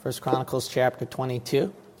First Chronicles chapter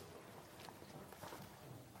 22.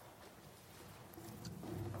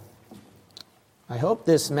 I hope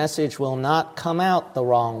this message will not come out the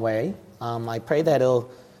wrong way. I pray that it'll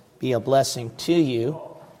be a blessing to you.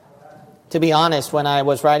 To be honest, when I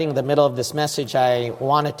was writing the middle of this message, I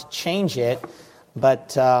wanted to change it,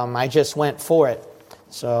 but I just went for it.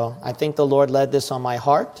 So I think the Lord led this on my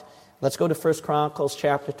heart. Let's go to First Chronicles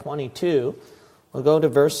chapter 22. We'll go to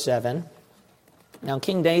verse 7. Now,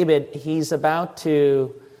 King David, he's about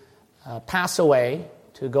to pass away,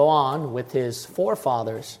 to go on with his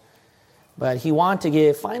forefathers. But he wanted to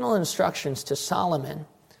give final instructions to Solomon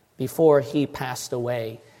before he passed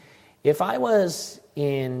away. If I was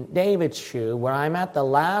in David's shoe, where I'm at the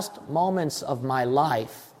last moments of my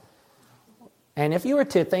life, and if you were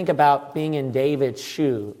to think about being in David's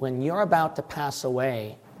shoe, when you're about to pass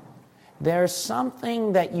away, there's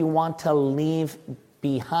something that you want to leave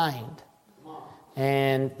behind.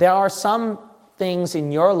 And there are some things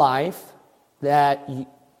in your life that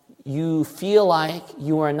you feel like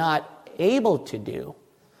you are not able to do,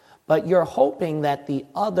 but you're hoping that the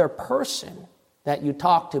other person that you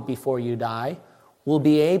talk to before you die will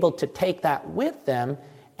be able to take that with them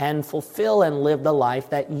and fulfill and live the life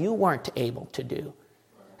that you weren't able to do.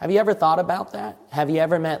 Have you ever thought about that? Have you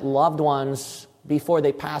ever met loved ones before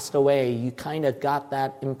they passed away? You kind of got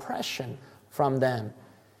that impression from them.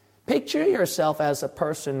 Picture yourself as a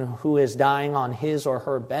person who is dying on his or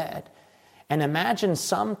her bed, and imagine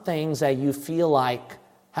some things that you feel like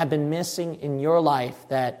have been missing in your life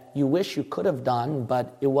that you wish you could have done,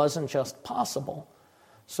 but it wasn't just possible.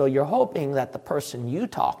 So you're hoping that the person you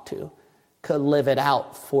talk to could live it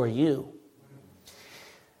out for you.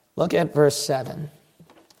 Look at verse 7.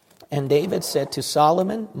 And David said to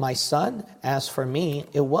Solomon, my son, as for me,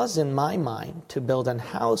 it was in my mind to build an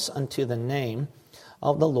house unto the name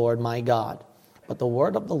of the Lord my God. But the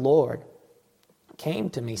word of the Lord came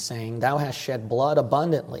to me, saying, Thou hast shed blood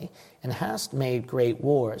abundantly, and hast made great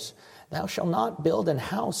wars. Thou shalt not build an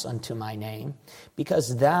house unto my name,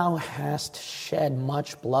 because thou hast shed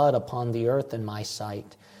much blood upon the earth in my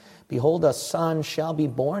sight. Behold, a son shall be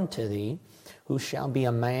born to thee, who shall be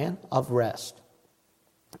a man of rest.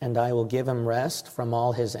 And I will give him rest from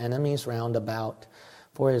all his enemies round about.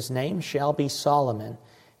 For his name shall be Solomon,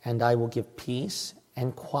 and I will give peace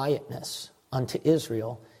and quietness unto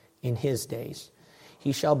Israel in his days.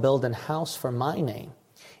 He shall build an house for my name,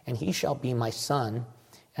 and he shall be my son,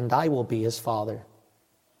 and I will be his father.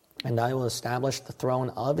 And I will establish the throne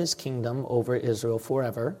of his kingdom over Israel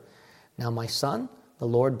forever. Now, my son, the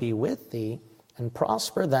Lord be with thee, and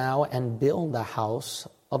prosper thou, and build the house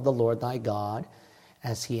of the Lord thy God,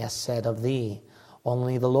 as he has said of thee.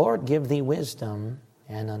 Only the Lord give thee wisdom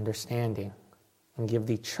and understanding, and give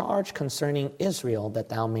thee charge concerning Israel, that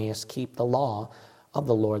thou mayest keep the law of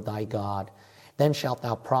the Lord thy God. Then shalt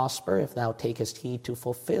thou prosper, if thou takest heed to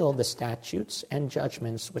fulfill the statutes and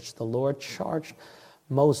judgments which the Lord charged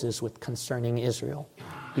Moses with concerning Israel.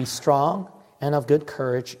 Be strong and of good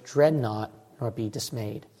courage, dread not, nor be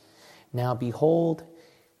dismayed. Now behold,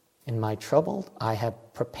 in my trouble I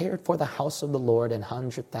have prepared for the house of the Lord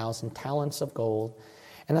 100,000 talents of gold,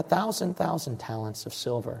 and 1,000,000 talents of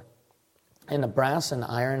silver, and of brass and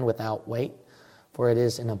iron without weight, for it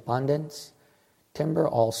is in abundance. Timber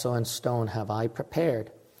also and stone have I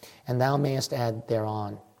prepared, and thou mayest add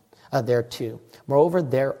thereto. Moreover,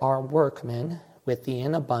 there are workmen with thee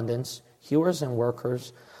in abundance, hewers and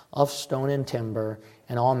workers of stone and timber,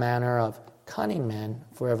 and all manner of cunning men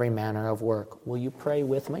for every manner of work. Will you pray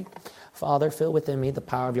with me? Father, fill within me the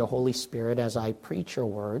power of your Holy Spirit as I preach your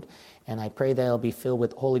word, and I pray that it'll be filled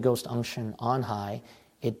with Holy Ghost unction on high.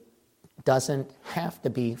 It doesn't have to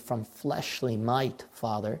be from fleshly might,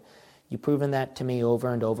 Father. You've proven that to me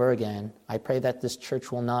over and over again. I pray that this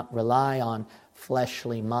church will not rely on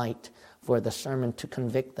fleshly might for the sermon to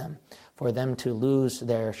convict them, for them to lose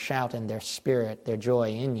their shout and their spirit, their joy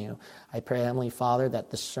in you. I pray, Heavenly Father,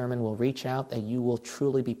 that the sermon will reach out, that you will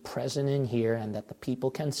truly be present in here, and that the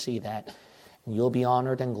people can see that, and you'll be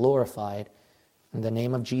honored and glorified. In the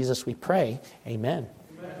name of Jesus we pray. Amen.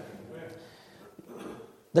 Amen.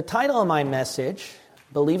 The title of my message,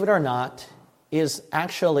 believe it or not, is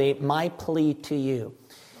actually my plea to you.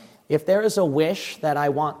 If there is a wish that I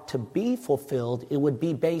want to be fulfilled, it would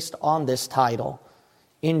be based on this title: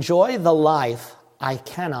 Enjoy the life I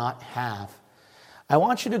cannot have. I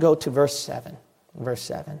want you to go to verse 7. Verse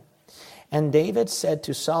 7. And David said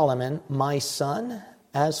to Solomon, my son,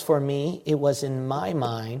 as for me, it was in my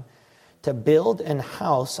mind to build an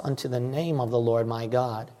house unto the name of the Lord my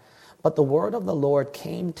God. But the word of the Lord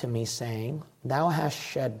came to me, saying, Thou hast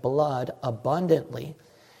shed blood abundantly,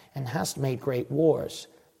 and hast made great wars.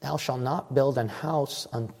 Thou shalt not build an house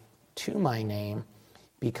unto my name,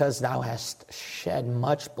 because thou hast shed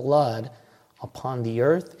much blood upon the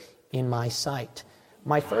earth in my sight.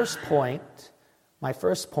 My first point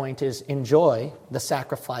is enjoy the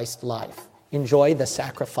sacrificed life. Enjoy the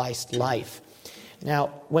sacrificed life. Now,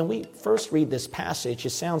 when we first read this passage,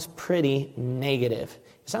 it sounds pretty negative.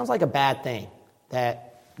 It sounds like a bad thing,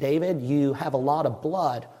 that David, you have a lot of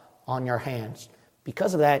blood on your hands.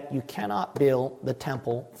 Because of that, you cannot build the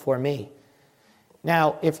temple for me.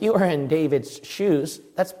 Now, if you were in David's shoes,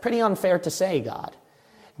 that's pretty unfair to say, God.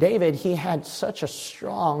 David, he had such a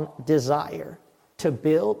strong desire to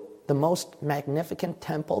build the most magnificent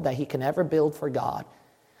temple that he can ever build for God.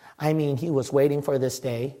 I mean, he was waiting for this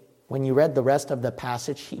day. When you read the rest of the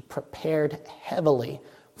passage, he prepared heavily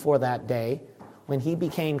for that day. When he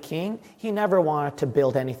became king, he never wanted to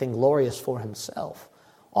build anything glorious for himself.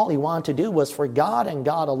 All he wanted to do was for God and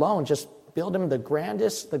God alone, just build him the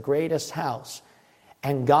grandest, the greatest house.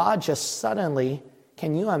 And God just suddenly,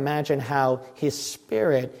 can you imagine how his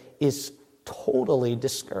spirit is totally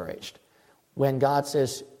discouraged when God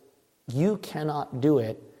says, you cannot do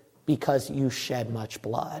it because you shed much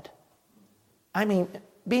blood. I mean,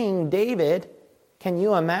 being David, can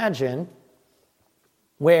you imagine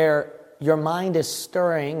where your mind is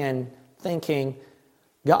stirring and thinking,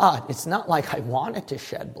 God, it's not like I wanted to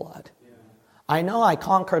shed blood. I know I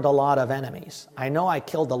conquered a lot of enemies. I know I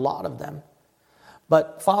killed a lot of them.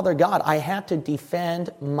 But Father God, I had to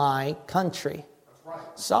defend my country.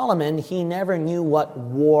 Solomon, he never knew what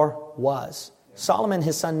war was. Solomon,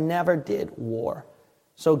 his son, never did war.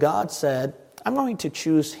 So God said, I'm going to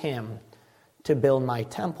choose him to build my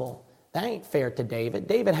temple. That ain't fair to David.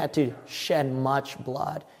 David had to shed much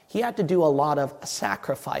blood. He had to do a lot of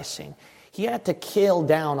sacrificing. He had to kill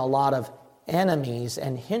down a lot of enemies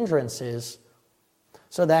and hindrances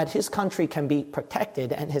so that his country can be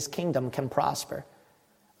protected and his kingdom can prosper.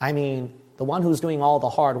 I mean, the one who's doing all the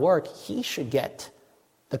hard work, he should get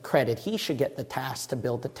the credit. He should get the task to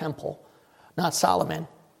build the temple, not Solomon.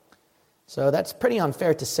 So that's pretty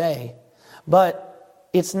unfair to say. But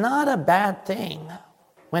it's not a bad thing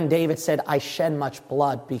when David said, I shed much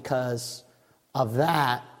blood because of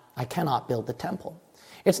that, I cannot build the temple.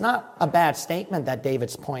 It's not a bad statement that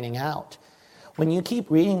David's pointing out. When you keep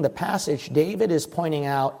reading the passage, David is pointing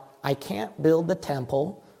out, I can't build the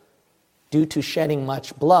temple due to shedding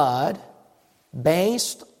much blood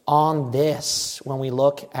based on this when we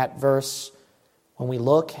look at verse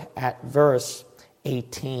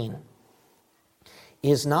 18.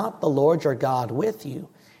 Is not the Lord your God with you,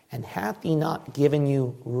 and hath he not given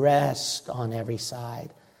you rest on every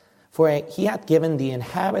side? For he hath given the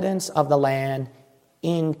inhabitants of the land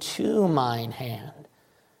into mine hand.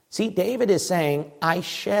 See, David is saying, I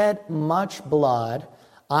shed much blood.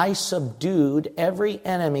 I subdued every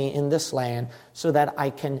enemy in this land so that I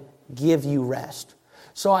can give you rest.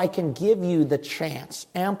 So I can give you the chance,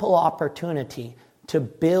 ample opportunity to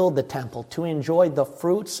build the temple, to enjoy the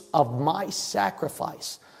fruits of my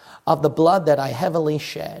sacrifice, of the blood that I heavily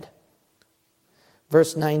shed.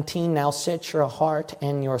 Verse 19, now set your heart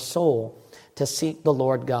and your soul to seek the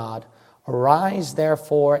Lord God. Arise,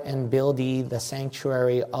 therefore, and build ye the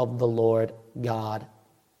sanctuary of the Lord God.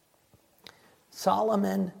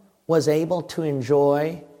 Solomon was able to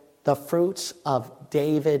enjoy the fruits of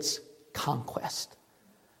David's conquest.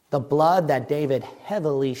 The blood that David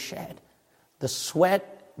heavily shed. The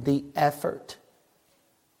sweat, the effort.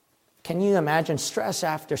 Can you imagine stress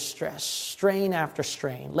after stress, strain after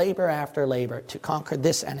strain, labor after labor to conquer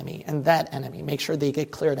this enemy and that enemy? Make sure they get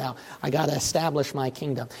cleared out. I got to establish my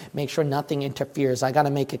kingdom. Make sure nothing interferes. I got to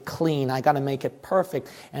make it clean. I got to make it perfect.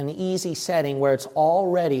 An easy setting where it's all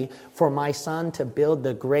ready for my son to build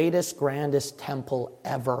the greatest, grandest temple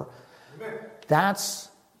ever. Amen. That's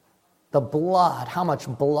the blood, how much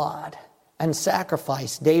blood and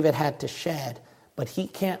sacrifice David had to shed. But he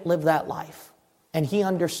can't live that life. And he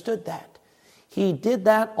understood that. He did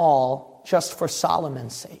that all just for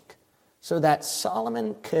Solomon's sake, so that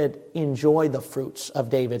Solomon could enjoy the fruits of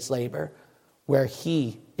David's labor where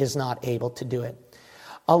he is not able to do it.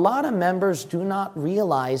 A lot of members do not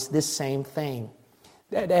realize this same thing,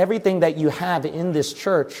 that everything that you have in this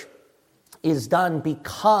church is done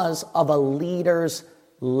because of a leader's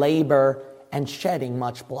labor and shedding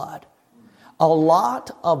much blood. A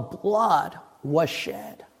lot of blood was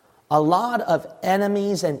shed. A lot of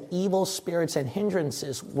enemies and evil spirits and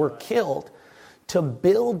hindrances were killed to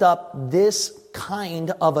build up this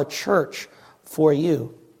kind of a church for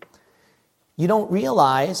you. You don't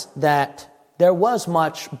realize that there was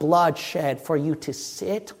much blood shed for you to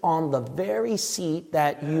sit on the very seat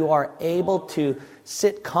that you are able to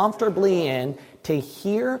sit comfortably in, to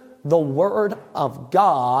hear the Word of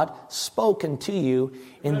God spoken to you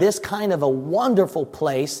in this kind of a wonderful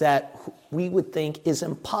place that we would think is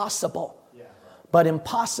impossible. But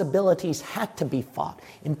impossibilities had to be fought.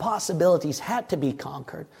 Impossibilities had to be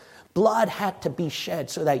conquered. Blood had to be shed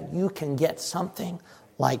so that you can get something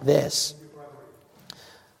like this.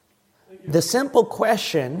 The simple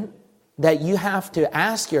question that you have to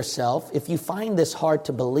ask yourself, if you find this hard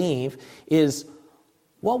to believe, is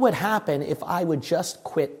what would happen if I would just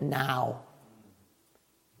quit now?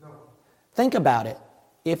 Think about it.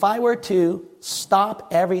 If I were to stop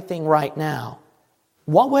everything right now,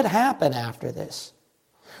 what would happen after this?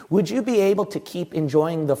 Would you be able to keep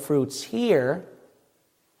enjoying the fruits here,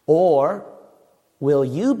 or will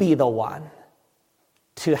you be the one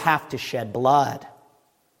to have to shed blood,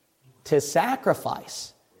 to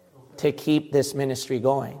sacrifice, to keep this ministry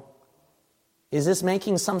going? Is this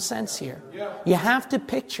making some sense here? Yeah. You have to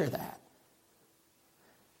picture that.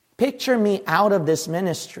 Picture me out of this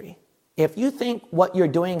ministry. If you think what you're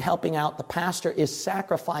doing helping out the pastor is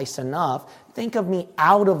sacrifice enough, think of me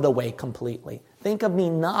out of the way completely. Think of me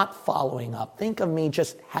not following up. Think of me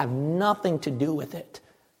just have nothing to do with it.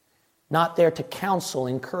 Not there to counsel,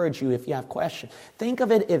 encourage you if you have questions. Think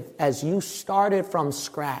of it as you started from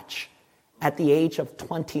scratch at the age of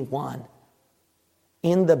 21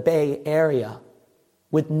 in the Bay Area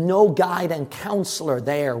with no guide and counselor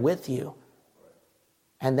there with you,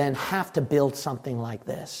 and then have to build something like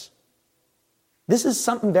this. This is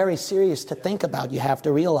something very serious to think about, you have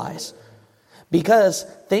to realize. Because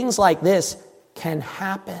things like this can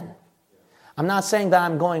happen. I'm not saying that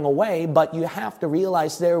I'm going away, but you have to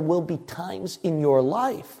realize there will be times in your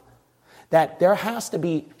life that there has to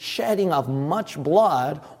be shedding of much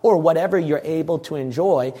blood or whatever you're able to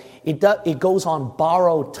enjoy. It goes on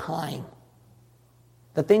borrowed time.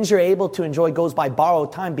 The things you're able to enjoy goes by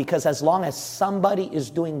borrowed time, because as long as somebody is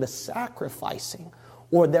doing the sacrificing,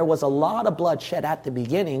 or there was a lot of blood shed at the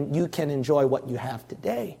beginning, you can enjoy what you have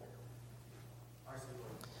today.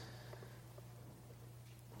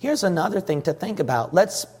 Here's another thing to think about.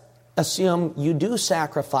 Let's assume you do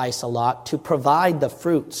sacrifice a lot to provide the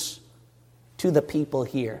fruits to the people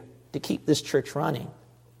here, to keep this church running.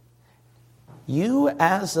 You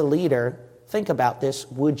as a leader, think about this.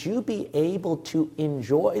 Would you be able to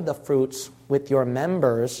enjoy the fruits with your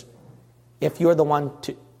members if you're the one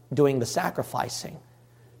doing the sacrificing?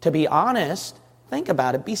 To be honest, think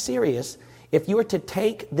about it, be serious. If you were to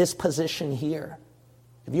take this position here,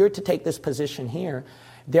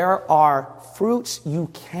 there are fruits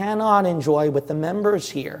you cannot enjoy with the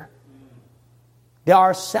members here. There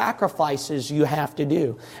are sacrifices you have to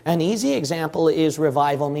do. An easy example is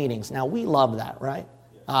revival meetings. Now, we love that, right?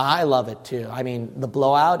 I love it too. I mean, the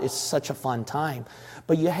blowout is such a fun time.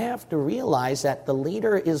 But you have to realize that the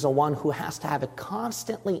leader is the one who has to have it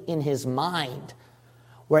constantly in his mind,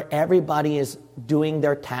 where everybody is doing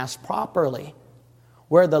their task properly.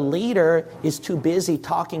 Where the leader is too busy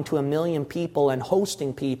talking to 1 million people and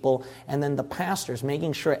hosting people, and then the pastor's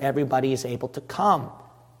making sure everybody is able to come.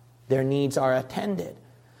 Their needs are attended.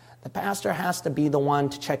 The pastor has to be the one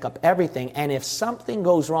to check up everything, and if something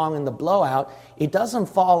goes wrong in the blowout, it doesn't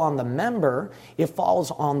fall on the member, it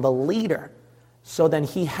falls on the leader. So then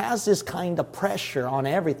he has this kind of pressure on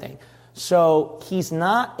everything. So he's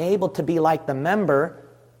not able to be like the member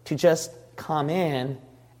to just come in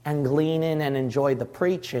and glean in and enjoy the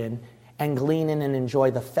preaching and glean in and enjoy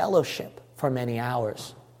the fellowship for many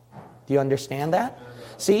hours. Do you understand that?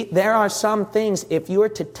 See, there are some things, if you were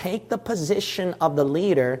to take the position of the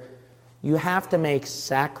leader, you have to make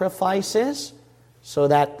sacrifices so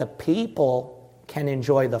that the people can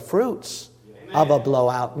enjoy the fruits of a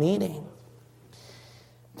blowout meeting.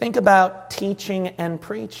 Think about teaching and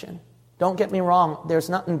preaching. Don't get me wrong, there's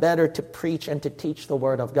nothing better to preach and to teach the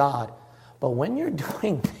Word of God. But when you're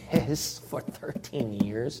doing this for 13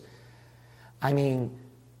 years, I mean,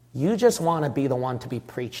 you just want to be the one to be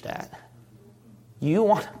preached at. You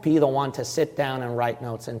want to be the one to sit down and write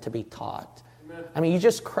notes and to be taught. I mean, you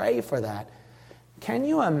just crave for that. Can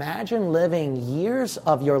you imagine living years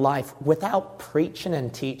of your life without preaching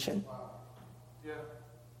and teaching?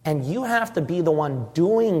 And you have to be the one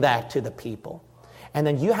doing that to the people. And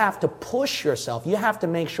then you have to push yourself. You have to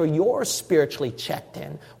make sure you're spiritually checked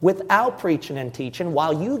in without preaching and teaching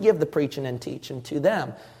while you give the preaching and teaching to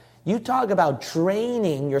them. You talk about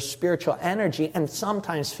draining your spiritual energy and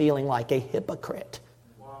sometimes feeling like a hypocrite.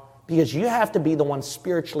 Because you have to be the one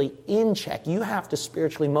spiritually in check. You have to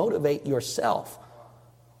spiritually motivate yourself.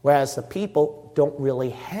 Whereas the people don't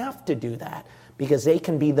really have to do that, because they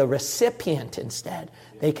can be the recipient instead.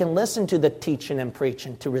 They can listen to the teaching and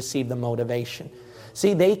preaching to receive the motivation.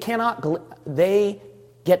 See, they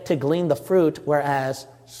get to glean the fruit, whereas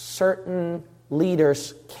certain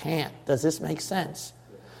leaders can't. Does this make sense?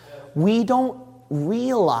 We don't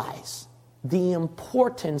realize the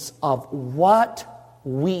importance of what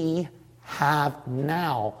we have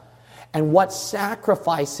now and what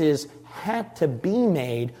sacrifices had to be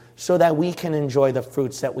made so that we can enjoy the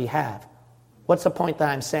fruits that we have. What's the point that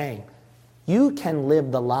I'm saying? You can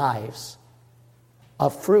live the lives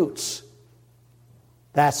of fruits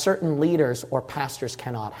that certain leaders or pastors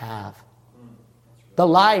cannot have. The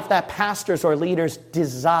life that pastors or leaders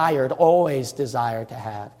always desired to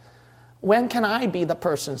have. When can I be the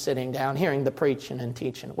person sitting down, hearing the preaching and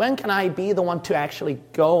teaching? When can I be the one to actually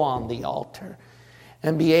go on the altar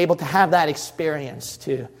and be able to have that experience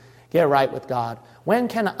to get right with God? When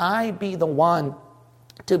can I be the one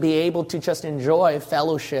to be able to just enjoy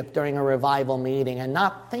fellowship during a revival meeting and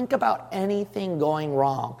not think about anything going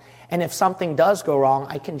wrong? And if something does go wrong,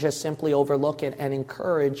 I can just simply overlook it and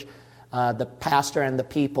encourage the pastor and the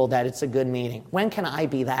people that it's a good meeting. When can I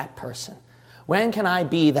be that person? When can I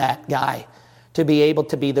be that guy to be able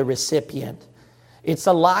to be the recipient? It's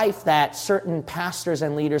a life that certain pastors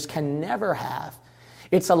and leaders can never have.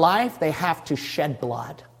 It's a life they have to shed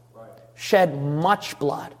blood, shed much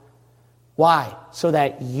blood. Why? So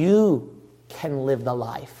that you can live the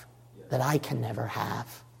life that I can never have.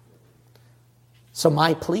 So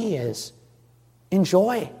my plea is,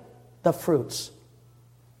 enjoy the fruits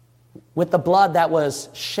with the blood that was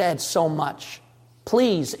shed so much.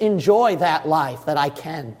 Please enjoy that life that I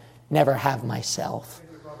can never have myself.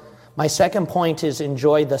 My second point is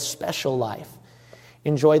enjoy the special life.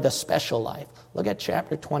 Enjoy the special life. Look at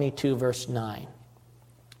chapter 22, verse 9.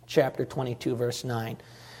 Chapter 22, verse 9.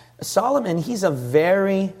 Solomon, he's a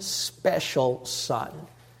very special son.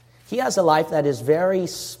 He has a life that is very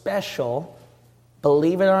special,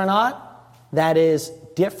 believe it or not, that is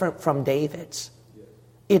different from David's.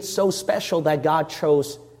 It's so special that God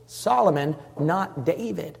chose Solomon, not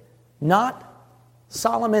David, not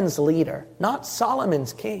Solomon's leader, not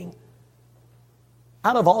Solomon's king.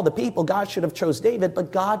 Out of all the people, God should have chose David,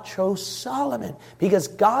 but God chose Solomon because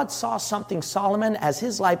God saw something Solomon as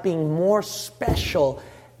his life being more special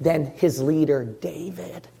than his leader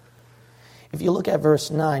David. If you look at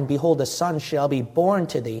verse 9, behold, a son shall be born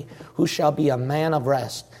to thee, who shall be a man of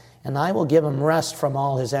rest, and I will give him rest from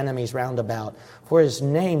all his enemies round about, for his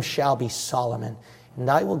name shall be Solomon, and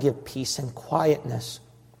I will give peace and quietness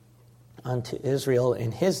unto Israel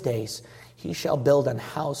in his days. He shall build an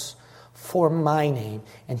house for my name,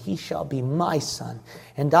 and he shall be my son,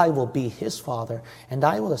 and I will be his father, and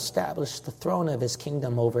I will establish the throne of his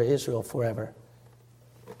kingdom over Israel forever.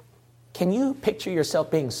 Can you picture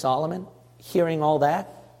yourself being Solomon, hearing all that?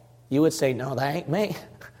 You would say, no, that ain't me.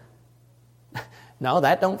 No,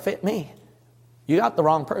 that don't fit me. You got the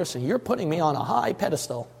wrong person. You're putting me on a high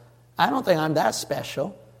pedestal. I don't think I'm that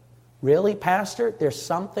special. Really, Pastor? There's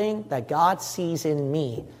something that God sees in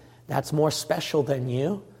me that's more special than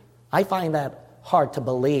you? I find that hard to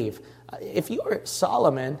believe. If you were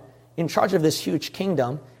Solomon, in charge of this huge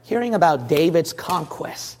kingdom, hearing about David's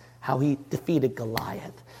conquests, how he defeated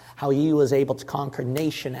Goliath, how he was able to conquer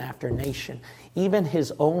nation after nation, even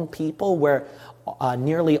his own people where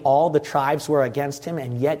nearly all the tribes were against him,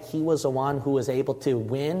 and yet he was the one who was able to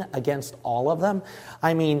win against all of them.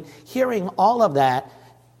 I mean, hearing all of that,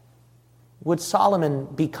 would Solomon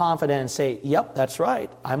be confident and say, yep, that's right,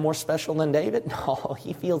 I'm more special than David? No,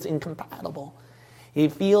 he feels incompatible. He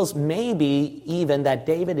feels maybe even that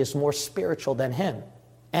David is more spiritual than him.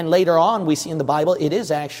 And later on, we see in the Bible, it is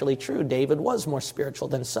actually true. David was more spiritual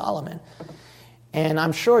than Solomon. And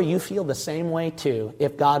I'm sure you feel the same way too,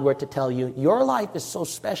 if God were to tell you, your life is so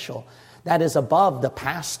special, that is above the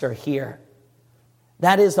pastor here,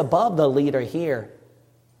 that is above the leader here,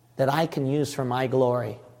 that I can use for my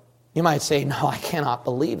glory. You might say, no, I cannot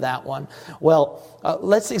believe that one. Well,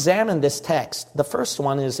 let's examine this text. The first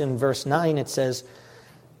one is in verse 9. It says,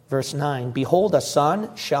 verse 9, behold, a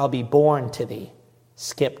son shall be born to thee.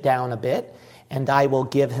 Skip down a bit, and I will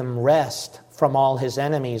give him rest from all his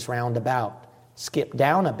enemies round about. Skip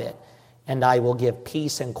down a bit, and I will give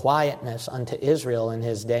peace and quietness unto Israel in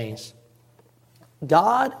his days.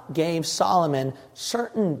 God gave Solomon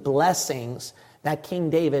certain blessings that King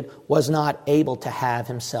David was not able to have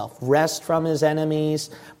himself. Rest from his enemies,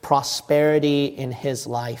 prosperity in his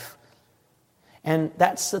life. And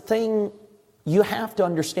that's the thing you have to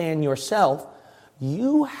understand yourself.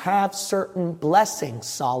 You have certain blessings,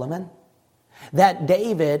 Solomon, that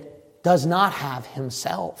David does not have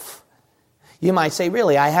himself. You might say,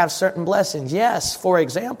 really, I have certain blessings. Yes, for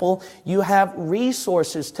example, you have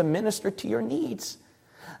resources to minister to your needs.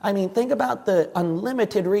 I mean, think about the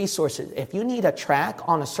unlimited resources. If you need a track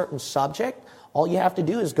on a certain subject, all you have to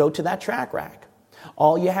do is go to that track rack.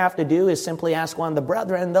 All you have to do is simply ask one of the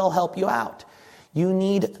brethren and they'll help you out. You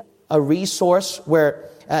need a resource where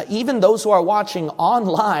even those who are watching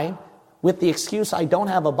online with the excuse, I don't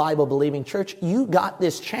have a Bible-believing church, you got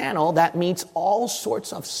this channel that meets all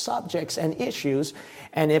sorts of subjects and issues.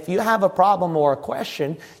 And if you have a problem or a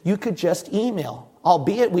question, you could just email.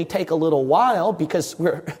 Albeit we take a little while because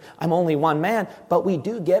I'm only one man, but we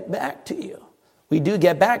do get back to you. We do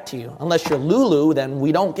get back to you. Unless you're Lulu, then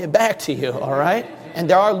we don't get back to you, all right? And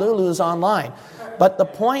there are Lulus online. But the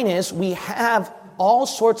point is, we have all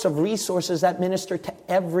sorts of resources that minister to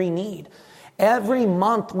every need. Every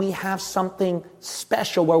month we have something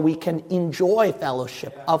special where we can enjoy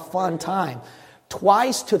fellowship, a fun time.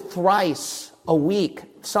 Twice to thrice a week.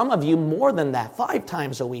 Some of you more than that, 5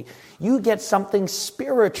 times a week. You get something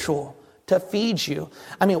spiritual to feed you.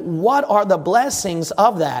 I mean, what are the blessings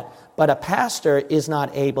of that? But a pastor is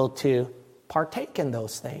not able to partake in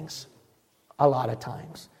those things a lot of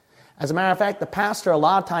times. As a matter of fact, the pastor, a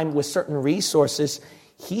lot of times with certain resources,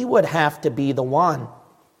 he would have to be the one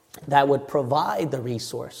that would provide the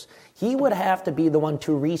resource. He would have to be the one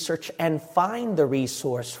to research and find the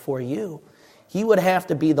resource for you. He would have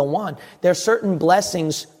to be the one. There are certain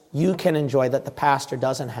blessings you can enjoy that the pastor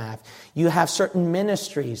doesn't have. You have certain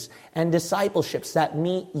ministries and discipleships that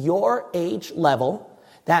meet your age level,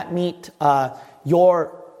 that meet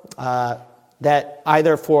that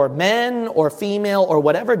either for men or female or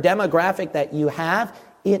whatever demographic that you have,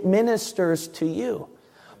 it ministers to you.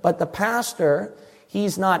 But the pastor,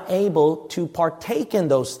 he's not able to partake in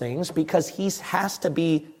those things because he has to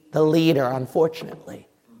be the leader, unfortunately.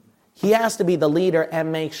 He has to be the leader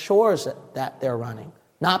and make sure that they're running,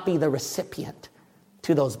 not be the recipient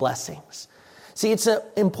to those blessings. See, it's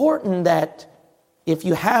important that if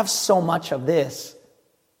you have so much of this,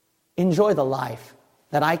 enjoy the life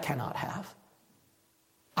that I cannot have.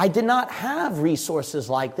 I did not have resources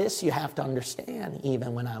like this, you have to understand,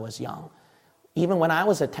 even when I was young, even when I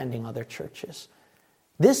was attending other churches.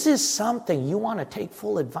 This is something you want to take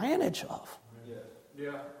full advantage of.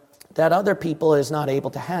 Yeah. That other people is not able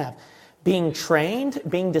to have. Being trained,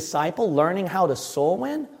 being discipled, learning how to soul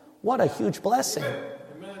win, what a huge blessing.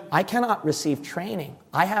 Amen. I cannot receive training.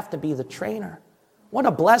 I have to be the trainer. What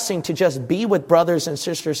a blessing to just be with brothers and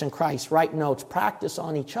sisters in Christ, write notes, practice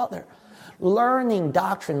on each other. Learning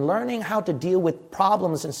doctrine, learning how to deal with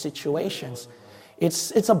problems and situations.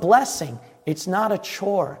 It's a blessing. It's not a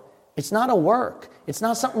chore. It's not a work. It's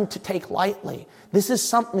not something to take lightly. This is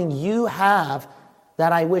something you have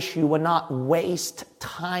that I wish you would not waste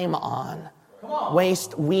time on.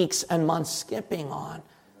 Waste weeks and months skipping on.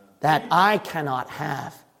 That I cannot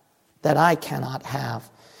have. That I cannot have.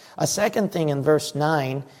 A second thing in verse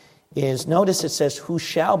 9 is, notice it says, who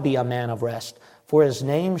shall be a man of rest, for his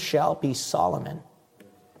name shall be Solomon.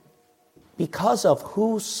 Because of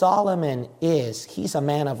who Solomon is, he's a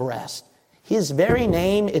man of rest. His very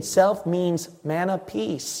name itself means man of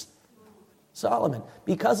peace. Solomon.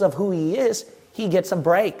 Because of who he is, he gets a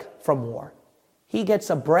break from war. He gets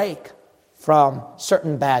a break from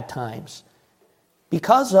certain bad times.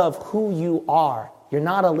 Because of who you are, you're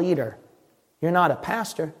not a leader, you're not a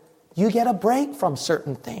pastor, you get a break from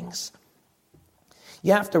certain things.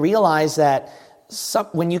 You have to realize that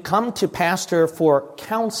when you come to pastor for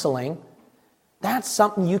counseling, that's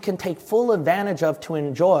something you can take full advantage of to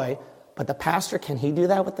enjoy. But the pastor, can he do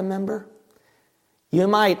that with the member? You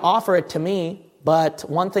might offer it to me, but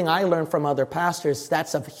one thing I learned from other pastors,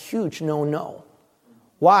 that's a huge no-no.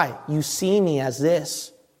 Why? You see me as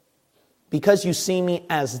this. Because you see me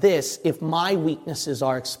as this, if my weaknesses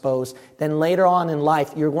are exposed, then later on in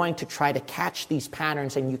life, you're going to try to catch these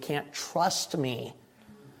patterns and you can't trust me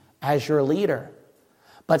as your leader.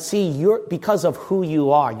 But see, because of who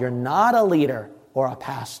you are, you're not a leader or a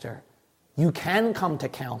pastor. You can come to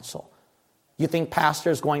counsel. You think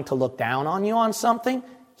pastor is going to look down on you on something?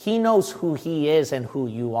 He knows who he is and who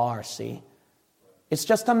you are, see? It's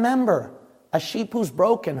just a member, a sheep who's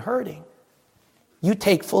broken, hurting. You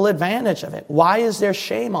take full advantage of it. Why is there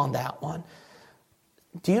shame on that one?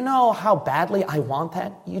 Do you know how badly I want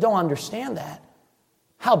that? You don't understand that.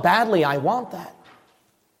 How badly I want that.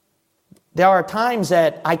 There are times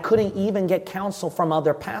that I couldn't even get counsel from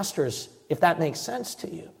other pastors, if that makes sense to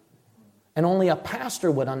you. And only a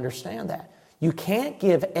pastor would understand that. You can't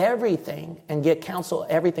give everything and get counsel,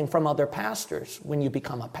 everything from other pastors when you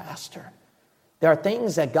become a pastor. There are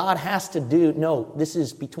things that God has to do. No, this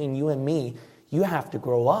is between you and me. You have to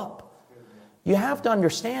grow up. You have to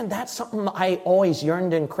understand that's something I always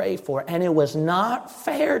yearned and craved for. And it was not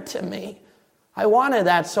fair to me I wanted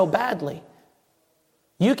that so badly.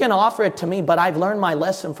 You can offer it to me, but I've learned my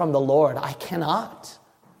lesson from the Lord. I cannot.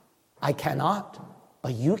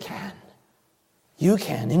 But you can. You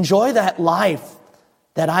can. Enjoy that life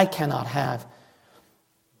that I cannot have.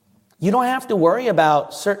 You don't have to worry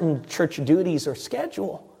about certain church duties or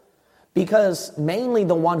schedule, because mainly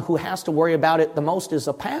the one who has to worry about it the most is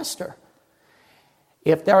a pastor.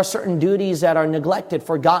 If there are certain duties that are neglected,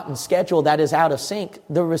 forgotten, schedule that is out of sync,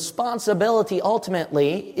 the responsibility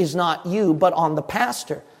ultimately is not you, but on the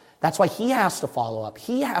pastor. That's why he has to follow up.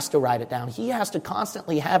 He has to write it down. He has to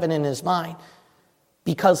constantly have it in his mind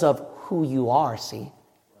because of who you are, see?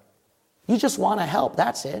 You just want to help,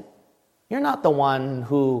 that's it. You're not the one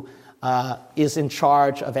who is in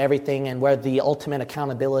charge of everything and where the ultimate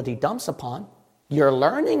accountability dumps upon. You're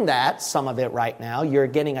learning that, some of it right now. You're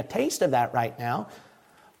getting a taste of that right now.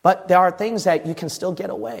 But there are things that you can still get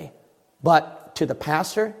away. But to the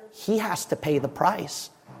pastor, he has to pay the price.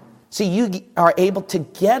 See, you are able to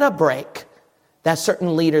get a break that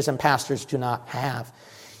certain leaders and pastors do not have.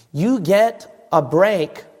 You get a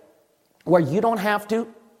break where you don't have to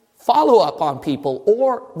follow up on people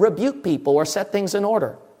or rebuke people or set things in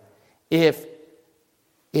order. If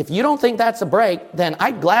you don't think that's a break, then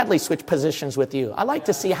I'd gladly switch positions with you. I like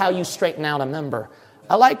to see how you straighten out a member.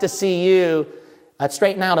 I like to see you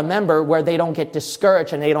straighten out a member where they don't get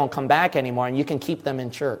discouraged and they don't come back anymore, and you can keep them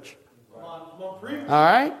in church. All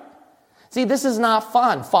right? See, this is not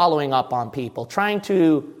fun, following up on people, trying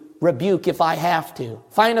to rebuke if I have to.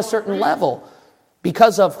 Find a certain level.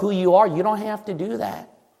 Because of who you are, you don't have to do that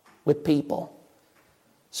with people.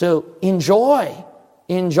 So enjoy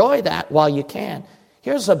that while you can.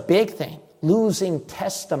 Here's a big thing, losing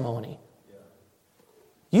testimony.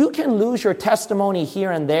 You can lose your testimony here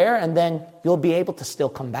and there, and then you'll be able to still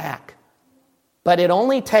come back. But it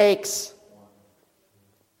only takes,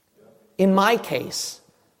 in my case,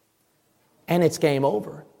 and it's game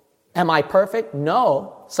over. Am I perfect?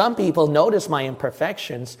 No. Some people notice my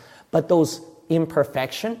imperfections, but those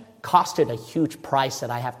imperfections costed a huge price that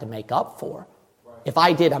I have to make up for. If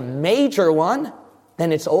I did a major one,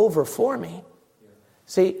 then it's over for me.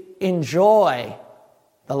 See, enjoy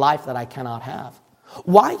the life that I cannot have.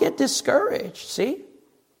 Why get discouraged? See?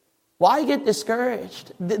 Why get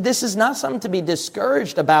discouraged? This is not something to be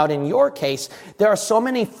discouraged about in your case. There are so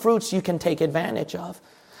many fruits you can take advantage of.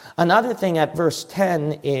 Another thing at verse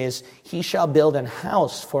 10 is, he shall build an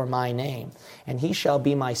house for my name, and he shall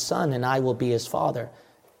be my son, and I will be his father.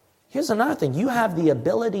 Here's another thing. You have the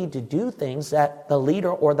ability to do things that the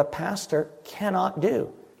leader or the pastor cannot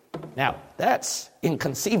do. Now, that's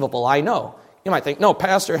inconceivable, I know. You might think, no,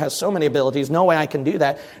 pastor has so many abilities, no way I can do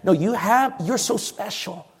that. No, you're so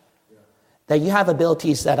special that you have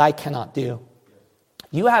abilities that I cannot do.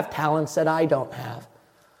 You have talents that I don't have.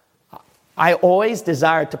 I always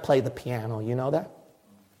desired to play the piano, you know that?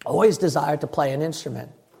 Always desired to play an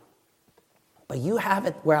instrument. But you have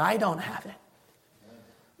it where I don't have it.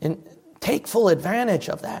 And take full advantage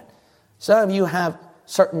of that. Some of you have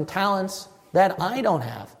certain talents that I don't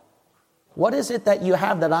have. What is it that you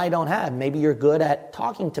have that I don't have? Maybe you're good at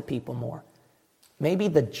talking to people more. Maybe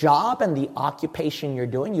the job and the occupation you're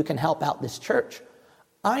doing, you can help out this church.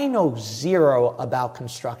 I know zero about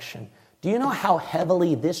construction. Do you know how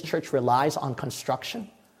heavily this church relies on construction?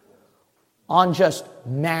 On just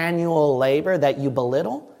manual labor that you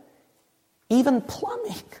belittle? Even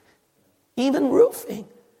plumbing, even roofing.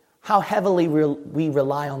 How heavily we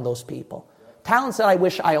rely on those people. Talents that I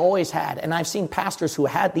wish I always had. And I've seen pastors who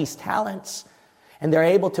had these talents and they're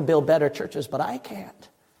able to build better churches, but I can't.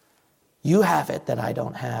 You have it that I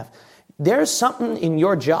don't have. There's something in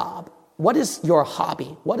your job. What is your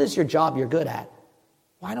hobby? What is your job you're good at?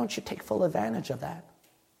 Why don't you take full advantage of that?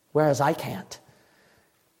 Whereas I can't.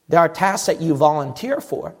 There are tasks that you volunteer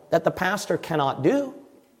for that the pastor cannot do.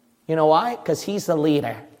 You know why? Because he's the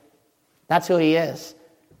leader. That's who he is.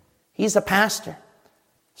 He's a pastor.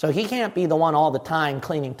 So he can't be the one all the time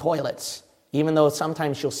cleaning toilets, even though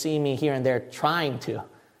sometimes you'll see me here and there trying to.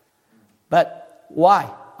 But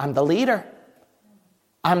why? I'm the leader.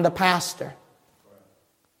 I'm the pastor.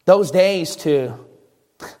 Those days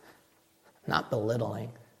not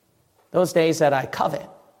belittling, those days that I covet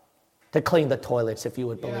to clean the toilets, if you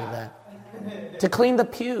would believe that, to clean the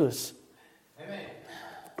pews. Amen.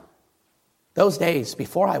 Those days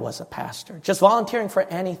before I was a pastor, just volunteering for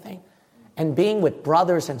anything and being with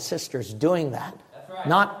brothers and sisters doing that, right.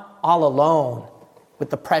 Not all alone with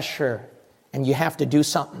the pressure and you have to do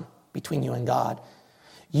something between you and God.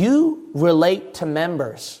 You relate to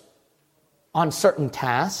members on certain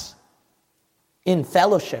tasks in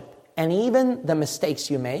fellowship. And even the mistakes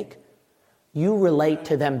you make, you relate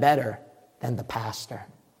to them better than the pastor.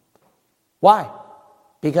 Why?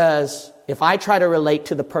 Because if I try to relate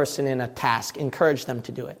to the person in a task, encourage them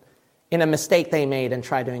to do it. In a mistake they made, and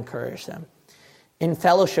try to encourage them. In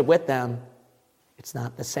fellowship with them, it's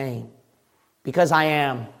not the same. Because I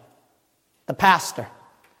am the pastor.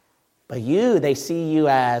 But they see you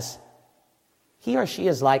as, he or she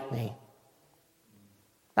is like me.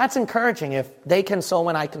 That's encouraging. If they console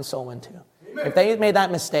when I console when too. Amen. If they made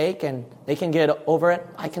that mistake and they can get over it,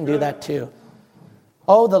 I can do that too.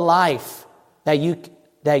 Oh, the life that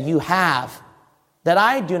you have, that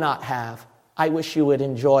I do not have, I wish you would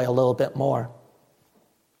enjoy a little bit more.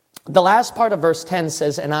 The last part of verse 10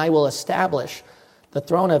 says, and I will establish the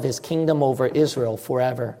throne of his kingdom over Israel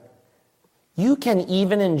forever. You can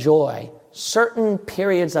even enjoy certain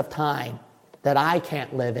periods of time that I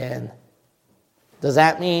can't live in. Does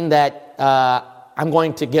that mean that I'm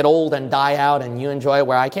going to get old and die out and you enjoy it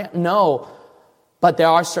where I can't? No, but there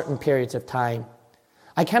are certain periods of time.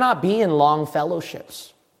 I cannot be in long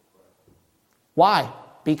fellowships. Why?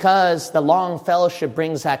 Because the long fellowship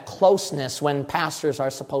brings that closeness when pastors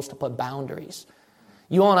are supposed to put boundaries.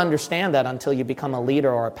 You won't understand that until you become a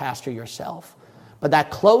leader or a pastor yourself. But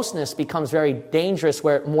that closeness becomes very dangerous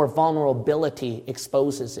where more vulnerability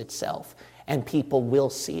exposes itself and people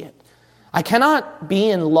will see it. I cannot be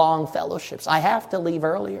in long fellowships. I have to leave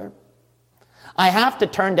earlier. I have to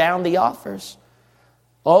turn down the offers.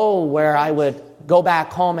 Oh, where I would go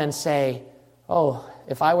back home and say, oh,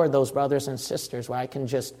 if I were those brothers and sisters where I can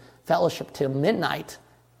just fellowship till midnight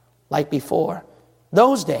like before.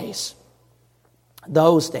 Those days.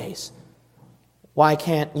 Why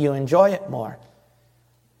can't you enjoy it more?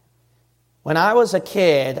 When I was a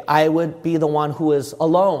kid, I would be the one who was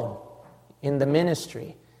alone in the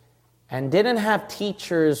ministry and didn't have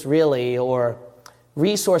teachers really or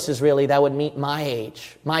resources really that would meet my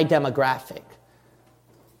age, my demographic.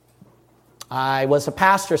 I was a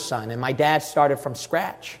pastor's son, and my dad started from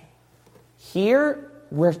scratch. Here,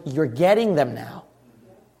 you're getting them now.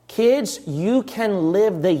 Kids, you can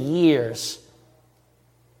live the years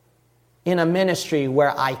in a ministry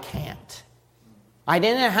where I can't. I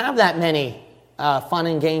didn't have that many fun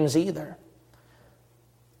and games either.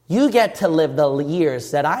 You get to live the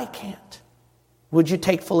years that I can't. Would you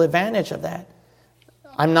take full advantage of that?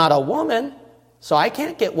 I'm not a woman, so I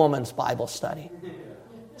can't get women's Bible study.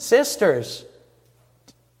 Sisters,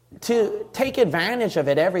 to take advantage of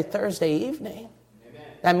it every Thursday evening. Amen.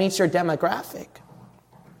 That meets your demographic.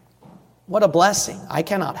 What a blessing. I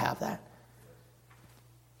cannot have that.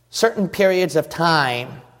 Certain periods of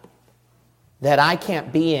time that I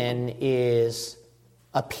can't be in is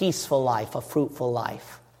a peaceful life, a fruitful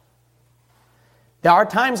life. There are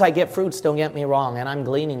times I get fruits, don't get me wrong, and I'm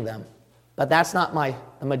gleaning them. But that's not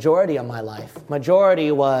the majority of my life.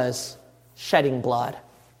 Majority was shedding blood.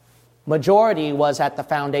 Majority was at the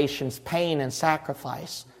foundation's pain and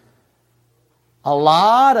sacrifice. A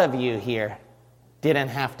lot of you here didn't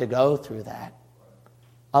have to go through that.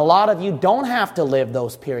 A lot of you don't have to live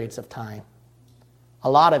those periods of time. A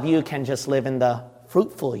lot of you can just live in the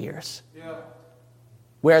fruitful years. Yeah.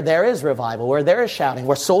 Where there is revival, where there is shouting,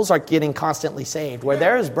 where souls are getting constantly saved, where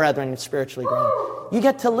there is brethren spiritually growing. You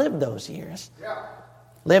get to live those years. Yeah.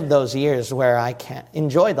 Live those years where I can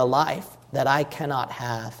enjoy the life that I cannot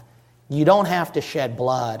have. You don't have to shed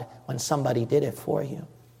blood when somebody did it for you.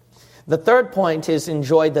 The third point is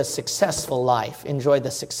enjoy the successful life. Enjoy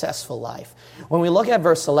the successful life. When we look at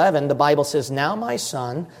verse 11, the Bible says, now my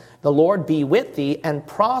son, the Lord be with thee, and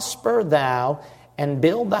prosper thou, and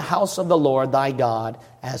build the house of the Lord thy God,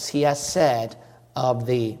 as he has said of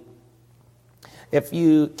thee. If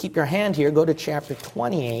you keep your hand here, go to chapter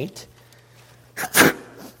 28.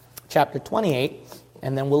 Chapter 28,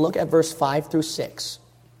 and then we'll look at verse 5 through 6.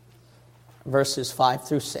 Verses 5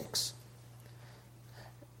 through 6.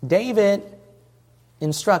 David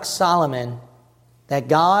instructs Solomon that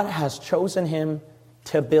God has chosen him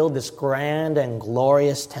to build this grand and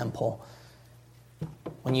glorious temple.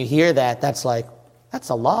 When you hear that, that's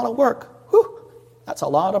a lot of work. Whew, that's a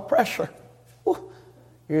lot of pressure. Whew,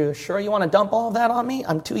 you sure you want to dump all of that on me?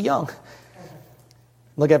 I'm too young.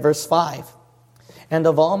 Look at verse 5. And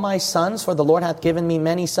of all my sons, for the Lord hath given me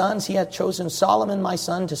many sons, he hath chosen Solomon my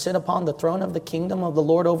son to sit upon the throne of the kingdom of the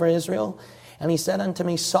Lord over Israel. And he said unto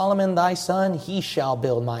me, Solomon thy son, he shall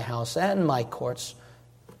build my house and my courts.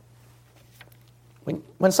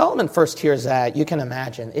 When Solomon first hears that, you can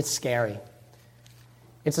imagine, it's scary.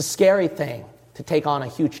 It's a scary thing to take on a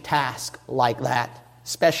huge task like that,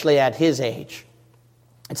 especially at his age.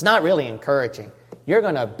 It's not really encouraging. You're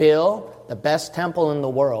going to build the best temple in the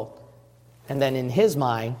world. And then in his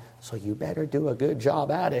mind, so you better do a good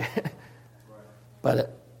job at it.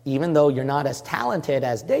 But even though you're not as talented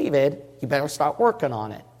as David, you better start working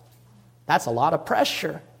on it. That's a lot of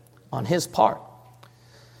pressure on his part.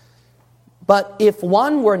 But if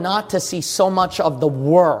one were not to see so much of the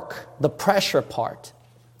work, the pressure part,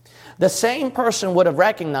 the same person would have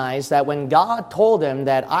recognized that when God told him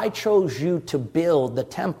that I chose you to build the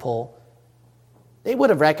temple, they would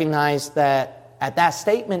have recognized that at that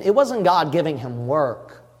statement, it wasn't God giving him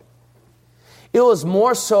work. It was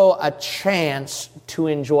more so a chance to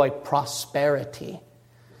enjoy prosperity.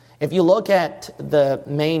 If you look at the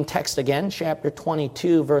main text again, chapter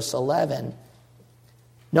 22, verse 11,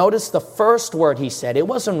 notice the first word he said. It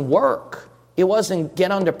wasn't work. It wasn't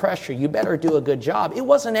get under pressure. You better do a good job. It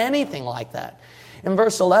wasn't anything like that. In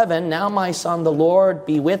verse 11, now my son, the Lord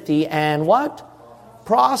be with thee, and what?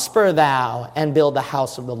 Prosper thou and build the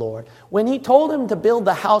house of the Lord. When he told him to build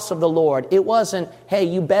the house of the Lord, it wasn't, hey,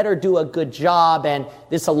 you better do a good job and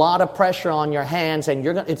there's a lot of pressure on your hands and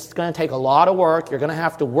it's going to take a lot of work. You're going to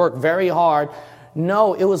have to work very hard.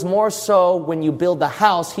 No, it was more so when you build the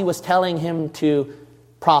house, he was telling him to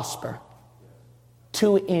prosper,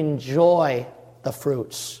 to enjoy the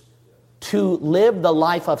fruits, to live the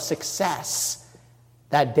life of success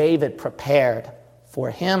that David prepared for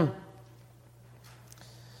him.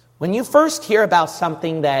 When you first hear about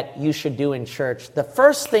something that you should do in church, the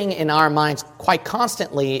first thing in our minds quite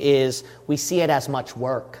constantly is we see it as much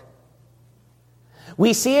work.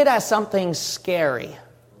 We see it as something scary.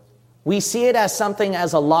 We see it as something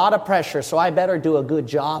as a lot of pressure, so I better do a good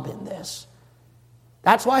job in this.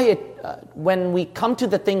 That's why when we come to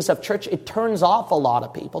the things of church, it turns off a lot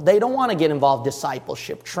of people. They don't want to get involved in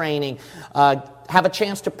discipleship, training, have a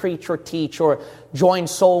chance to preach or teach or join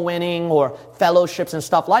soul winning or fellowships and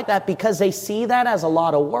stuff like that because they see that as a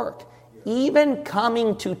lot of work. Even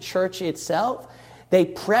coming to church itself, they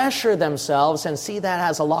pressure themselves and see that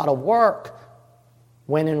as a lot of work,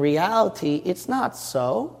 when in reality, it's not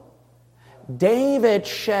so. David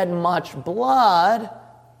shed much blood,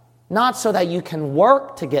 not so that you can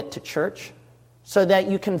work to get to church, so that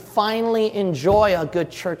you can finally enjoy a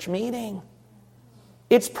good church meeting.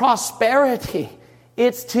 It's prosperity.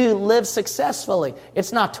 It's to live successfully.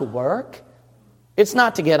 It's not to work. It's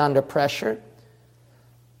not to get under pressure.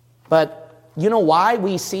 But you know why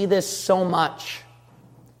we see this so much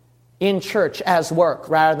in church as work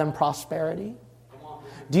rather than prosperity?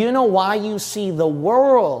 Do you know why you see the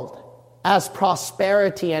world as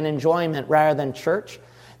prosperity and enjoyment rather than church?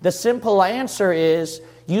 The simple answer is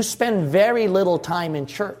you spend very little time in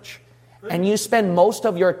church, and you spend most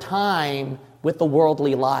of your time with the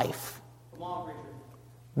worldly life.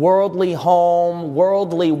 Worldly home,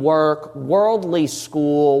 worldly work, worldly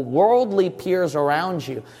school, worldly peers around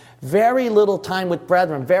you. Very little time with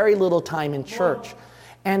brethren, very little time in church.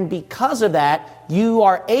 And because of that, you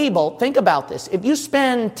are able, think about this, if you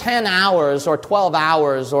spend 10 hours or 12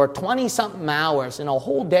 hours or 20-something hours in a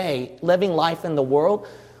whole day living life in the world,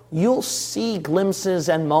 you'll see glimpses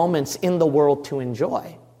and moments in the world to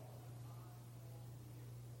enjoy.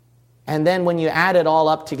 And then when you add it all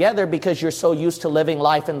up together, because you're so used to living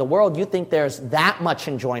life in the world, you think there's that much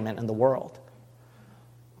enjoyment in the world.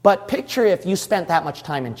 But picture if you spent that much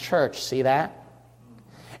time in church, see that?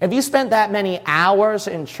 If you spent that many hours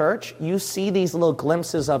in church, you see these little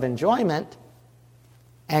glimpses of enjoyment.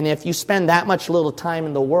 And if you spend that much little time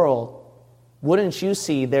in the world, wouldn't you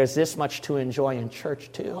see there's this much to enjoy in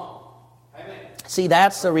church too? See,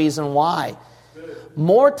 that's the reason why.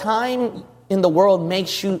 More time in the world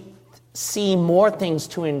makes you see more things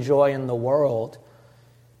to enjoy in the world.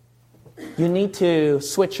 You need to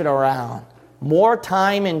switch it around. More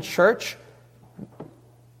time in church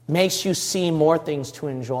makes you see more things to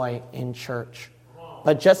enjoy in church.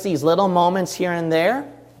 But just these little moments here and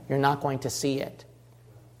there, you're not going to see it.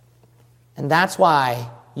 And that's why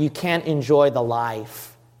you can't enjoy the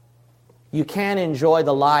life. You can't enjoy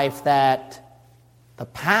the life that the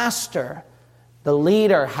pastor, the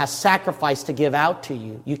leader, has sacrificed to give out to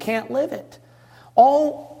you. You can't live it.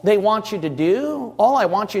 All I want you to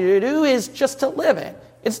do is just to live it.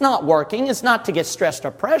 It's not working. It's not to get stressed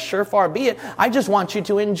or pressure, far be it. I just want you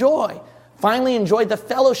to enjoy. Finally enjoy the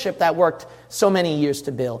fellowship that worked so many years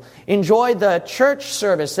to build. Enjoy the church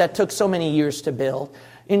service that took so many years to build.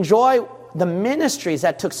 Enjoy the ministries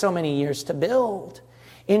that took so many years to build.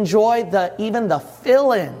 Enjoy even the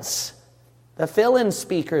fill-ins, the fill-in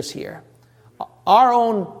speakers here, our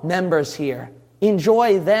own members here.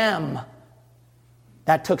 Enjoy them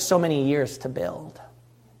that took so many years to build.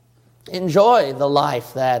 Enjoy the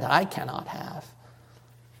life that I cannot have.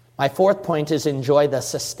 My fourth point is enjoy the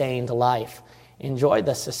sustained life. Enjoy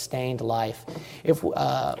the sustained life. If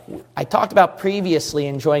I talked about previously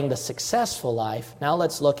enjoying the successful life. Now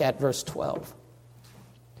let's look at verse 12.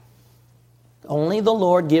 Only the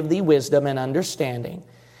Lord give thee wisdom and understanding,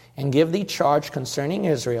 and give thee charge concerning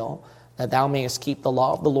Israel, that thou mayest keep the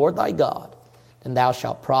law of the Lord thy God. And thou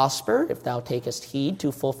shalt prosper if thou takest heed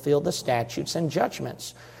to fulfill the statutes and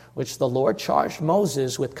judgments, which the Lord charged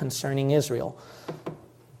Moses with concerning Israel.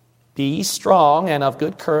 Be strong and of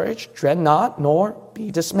good courage, dread not, nor be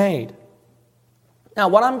dismayed. Now,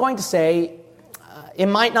 what I'm going to say, it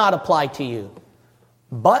might not apply to you,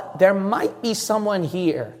 but there might be someone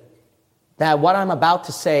here that what I'm about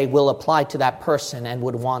to say will apply to that person and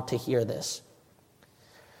would want to hear this.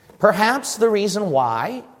 Perhaps the reason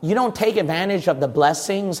why you don't take advantage of the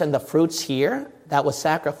blessings and the fruits here that was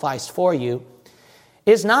sacrificed for you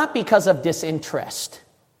is not because of disinterest.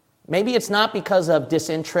 Maybe it's not because of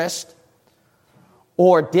disinterest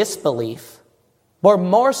or disbelief, but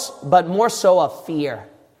more so of fear.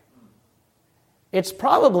 It's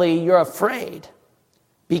probably you're afraid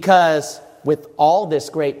because with all this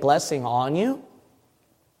great blessing on you,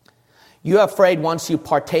 you're afraid once you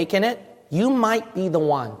partake in it, you might be the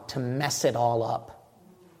one to mess it all up.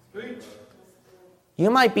 You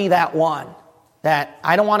might be that one that,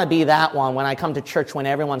 I don't want to be that one when I come to church when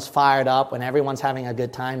everyone's fired up, when everyone's having a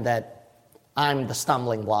good time, that I'm the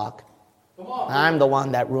stumbling block. I'm the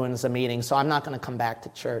one that ruins the meeting, so I'm not going to come back to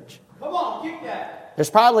church. Come on, kick that. There's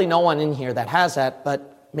probably no one in here that has that,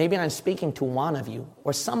 but maybe I'm speaking to one of you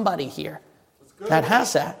or somebody here that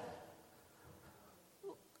has that.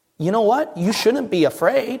 You know what? You shouldn't be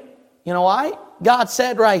afraid. You know why? God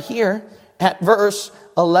said right here at verse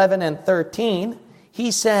 11 and 13, he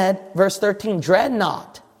said, verse 13, dread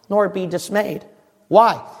not, nor be dismayed.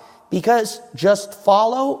 Why? Because just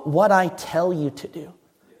follow what I tell you to do.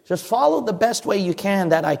 Just follow the best way you can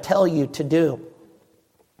that I tell you to do.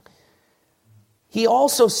 He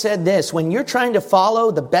also said this, when you're trying to follow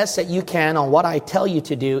the best that you can on what I tell you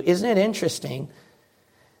to do, isn't it interesting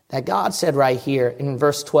that God said right here in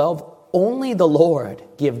verse 12, only the Lord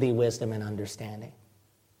give thee wisdom and understanding.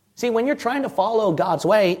 See, when you're trying to follow God's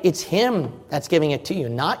way, it's Him that's giving it to you,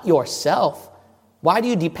 not yourself. Why do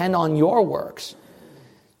you depend on your works?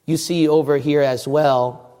 You see over here as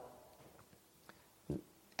well,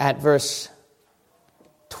 at verse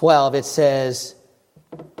 12, it says,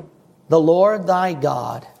 the Lord thy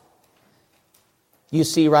God. You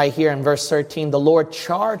see right here in verse 13, the Lord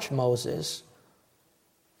charged Moses.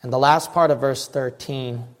 And the last part of verse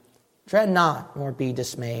 13, dread not, nor be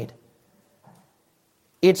dismayed.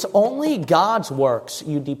 It's only God's works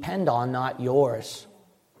you depend on, not yours.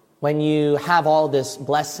 When you have all this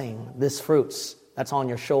blessing, this fruits that's on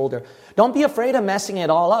your shoulder, don't be afraid of messing it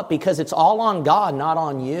all up because it's all on God, not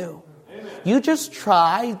on you. Amen. You just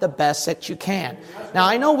try the best that you can. Now,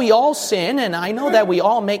 I know we all sin and I know that we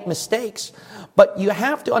all make mistakes, but you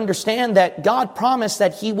have to understand that God promised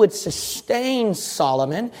that He would sustain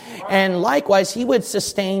Solomon, and likewise He would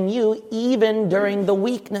sustain you even during the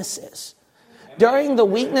weaknesses. During the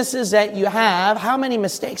weaknesses that you have, how many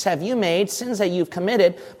mistakes have you made, sins that you've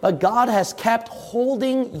committed, but God has kept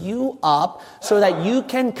holding you up so that you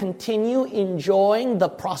can continue enjoying the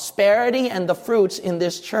prosperity and the fruits in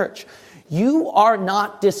this church. You are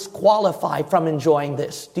not disqualified from enjoying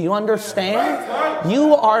this. Do you understand?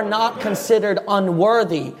 You are not considered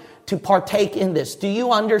unworthy to partake in this. Do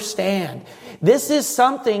you understand? This is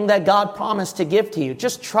something that God promised to give to you.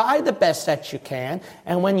 Just try the best that you can.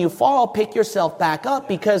 And when you fall, pick yourself back up,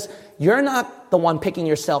 because you're not the one picking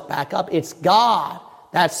yourself back up. It's God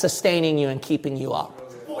that's sustaining you and keeping you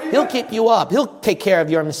up. He'll keep you up. He'll take care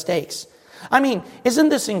of your mistakes. I mean, isn't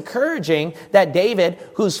this encouraging that David,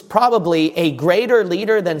 who's probably a greater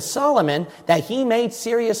leader than Solomon, that he made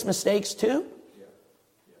serious mistakes too?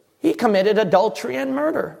 He committed adultery and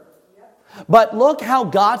murder. But look how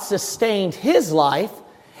God sustained his life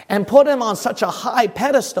and put him on such a high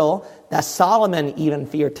pedestal that Solomon even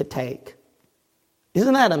feared to take.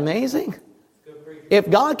 Isn't that amazing? If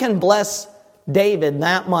God can bless David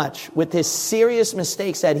that much with his serious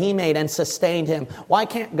mistakes that he made and sustained him, why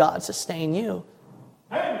can't God sustain you?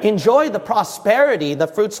 Enjoy the prosperity, the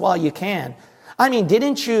fruits while you can. I mean,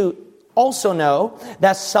 didn't you also know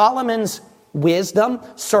that Solomon's wisdom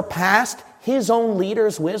surpassed his own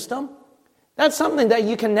leader's wisdom? That's something that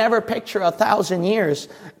you can never picture 1,000 years,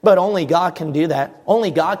 but only God can do that.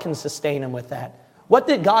 Only God can sustain him with that. What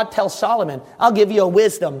did God tell Solomon? I'll give you a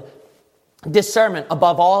wisdom, discernment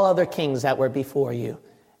above all other kings that were before you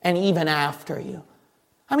and even after you.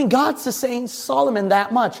 I mean, God's saying Solomon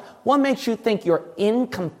that much. What makes you think you're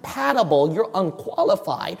incompatible, you're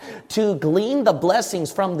unqualified to glean the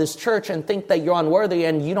blessings from this church and think that you're unworthy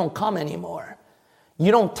and you don't come anymore?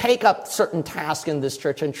 You don't take up certain tasks in this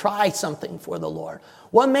church and try something for the Lord.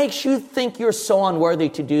 What makes you think you're so unworthy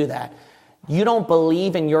to do that? You don't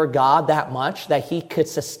believe in your God that much that He could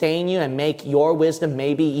sustain you and make your wisdom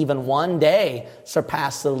maybe even one day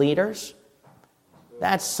surpass the leaders?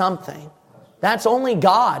 That's something. That's only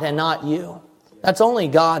God and not you. That's only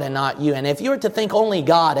God and not you. And if you were to think only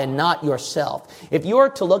God and not yourself, if you were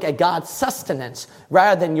to look at God's sustenance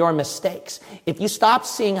rather than your mistakes, if you stop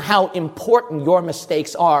seeing how important your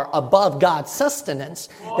mistakes are above God's sustenance,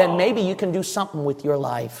 then maybe you can do something with your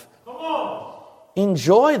life.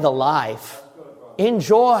 Enjoy the life.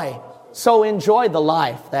 Enjoy. So enjoy the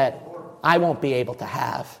life that I won't be able to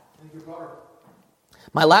have.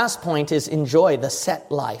 My last point is enjoy the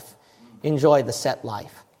set life. Enjoy the set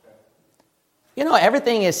life. You know,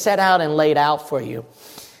 everything is set out and laid out for you.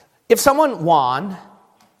 If someone won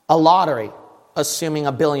a lottery, assuming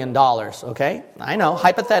 $1 billion, okay? I know,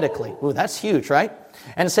 hypothetically. Ooh, that's huge, right?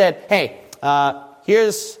 And said, hey,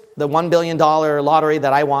 here's the $1 billion lottery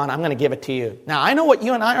that I won. I'm going to give it to you. Now, I know what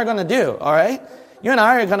you and I are going to do, all right? You and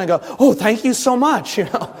I are going to go, oh, thank you so much. You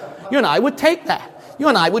know, you and I would take that. You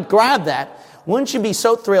and I would grab that. Wouldn't you be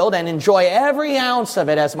so thrilled and enjoy every ounce of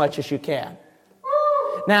it as much as you can?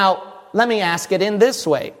 Now, let me ask it in this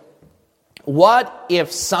way. What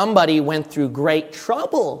if somebody went through great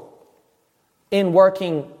trouble in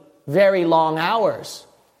working very long hours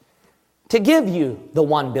to give you the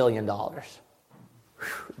 $1 billion?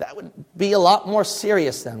 That would be a lot more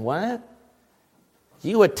serious then, wouldn't it?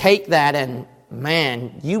 You would take that and,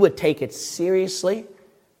 man, you would take it seriously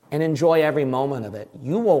and enjoy every moment of it.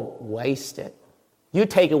 You won't waste it. You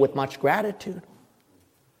take it with much gratitude.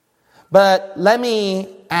 But let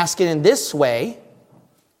me ask it in this way.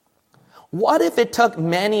 What if it took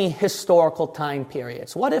many historical time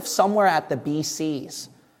periods? What if somewhere at the BCs,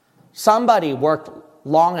 somebody worked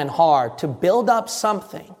long and hard to build up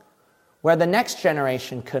something where the next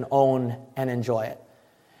generation could own and enjoy it?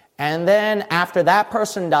 And then after that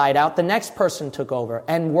person died out, the next person took over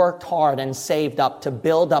and worked hard and saved up to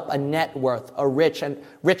build up a net worth, a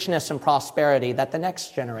richness and prosperity that the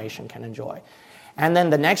next generation can enjoy. And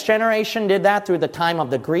then the next generation did that through the time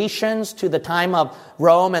of the Grecians, to the time of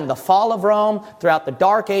Rome and the fall of Rome, throughout the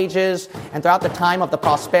Dark Ages, and throughout the time of the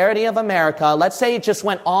prosperity of America. Let's say it just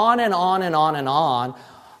went on and on and on and on,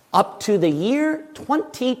 up to the year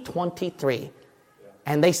 2023.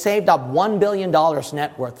 And they saved up $1 billion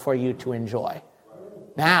net worth for you to enjoy.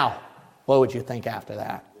 Now, what would you think after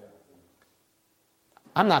that?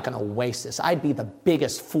 I'm not going to waste this. I'd be the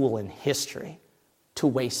biggest fool in history to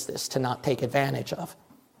waste this, to not take advantage of.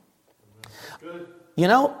 Good. You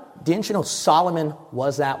know, didn't you know Solomon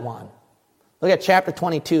was that one? Look at chapter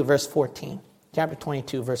 22, verse 14. Chapter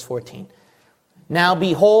 22, verse 14. Now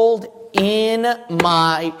behold, in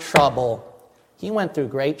my trouble. He went through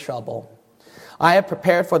great trouble. I have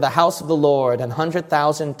prepared for the house of the Lord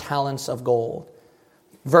 100,000 talents of gold.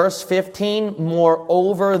 Verse 15,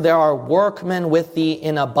 moreover, there are workmen with thee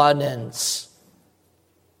in abundance.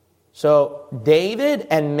 So David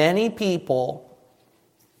and many people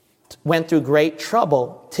went through great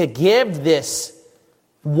trouble to give this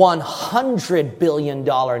 $100 billion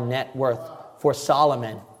net worth for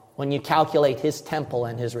Solomon when you calculate his temple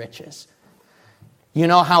and his riches. You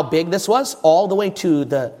know how big this was? All the way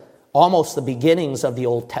to almost the beginnings of the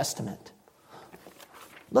Old Testament.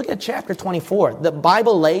 Look at chapter 24. The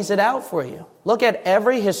Bible lays it out for you. Look at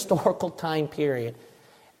every historical time period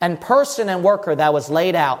and person and worker that was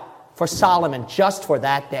laid out for Solomon just for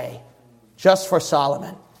that day. Just for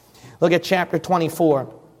Solomon. Look at chapter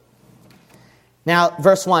 24. Now,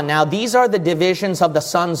 verse 1. Now, these are the divisions of the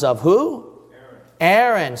sons of who?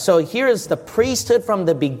 Aaron. So here is the priesthood from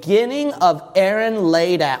the beginning of Aaron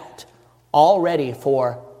laid out. All ready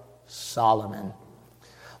for Solomon.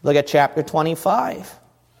 Look at chapter 25.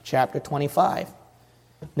 Chapter 25.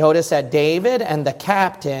 Notice that David and the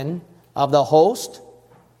captain of the host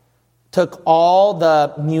took all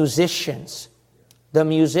the musicians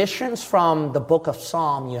from the book of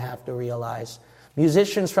Psalm, you have to realize.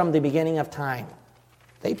 Musicians from the beginning of time.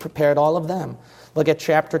 They prepared all of them. Look at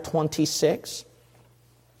chapter 26.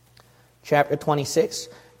 Chapter 26.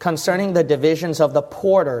 Concerning the divisions of the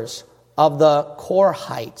porters of the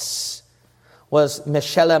Korhites was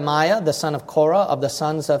Meshelemiah, the son of Korah, of the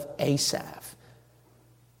sons of Asaph.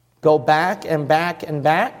 Go back and back and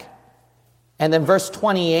back. And then verse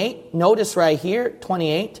 28, notice right here,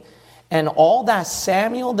 28. and all that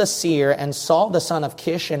Samuel the seer and Saul the son of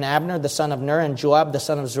Kish and Abner the son of Ner and Joab the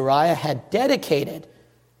son of Zeruiah had dedicated.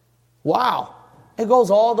 Wow. It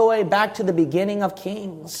goes all the way back to the beginning of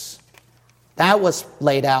Kings. That was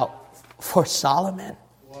laid out for Solomon.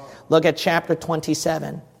 Wow. Look at chapter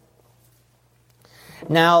 27.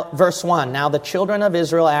 Now, verse 1. Now the children of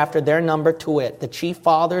Israel after their number, to wit, the chief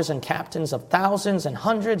fathers and captains of thousands and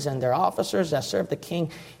hundreds and their officers that served the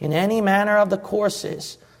king in any manner of the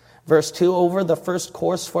courses. Verse 2, over the first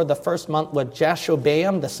course for the first month was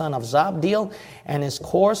Jashobeam, the son of Zabdiel, and his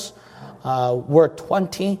course were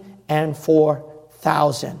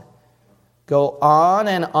 24,000. Go on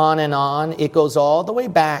and on and on. It goes all the way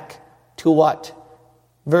back to what?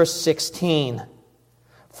 Verse 16.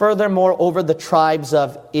 Furthermore, over the tribes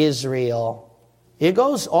of Israel. It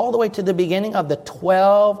goes all the way to the beginning of the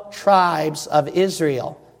 12 tribes of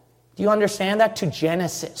Israel. Do you understand that? To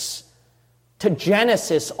Genesis. To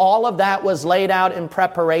Genesis, all of that was laid out in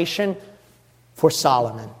preparation for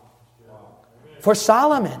Solomon. For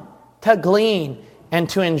Solomon to glean and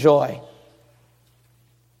to enjoy.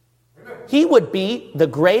 He would be the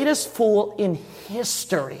greatest fool in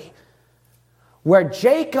history, where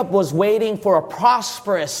Jacob was waiting for a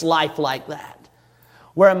prosperous life like that,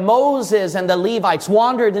 where Moses and the Levites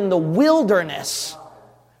wandered in the wilderness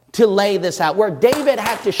to lay this out, where David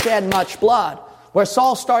had to shed much blood, where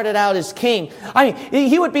Saul started out as king. I mean,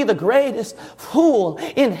 he would be the greatest fool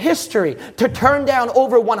in history to turn down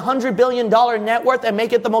over $100 billion net worth and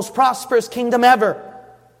make it the most prosperous kingdom ever.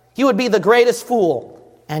 He would be the greatest fool.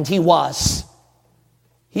 And he was.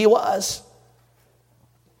 He was.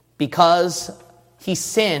 Because he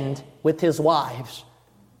sinned with his wives.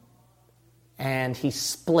 And he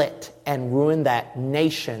split and ruined that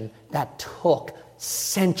nation that took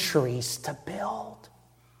centuries to build.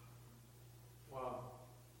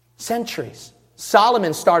 Centuries.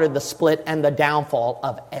 Solomon started the split and the downfall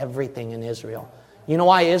of everything in Israel. You know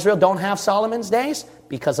why Israel don't have Solomon's days?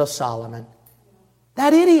 Because of Solomon.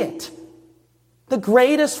 That idiot. The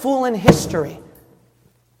greatest fool in history.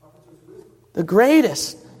 The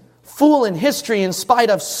greatest fool in history in spite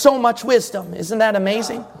of so much wisdom. Isn't that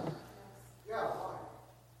amazing?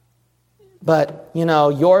 But, you know,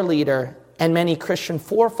 your leader and many Christian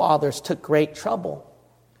forefathers took great trouble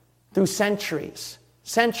through centuries,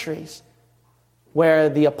 where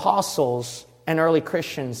the apostles and early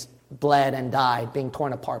Christians bled and died, being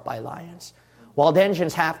torn apart by lions.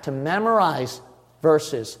 Waldensians have to memorize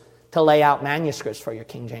verses to lay out manuscripts for your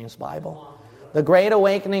King James Bible. The Great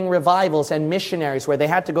Awakening revivals and missionaries, where they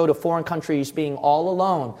had to go to foreign countries being all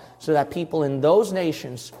alone so that people in those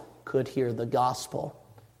nations could hear the gospel.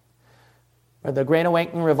 Where the Great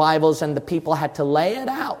Awakening revivals and the people had to lay it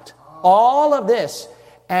out. All of this.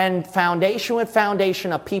 And foundation with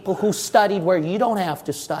foundation of people who studied where you don't have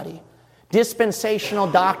to study. Dispensational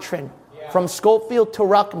doctrine from Scofield to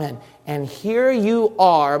Ruckman. And here you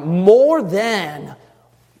are, more than,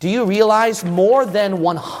 do you realize, more than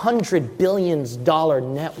 $100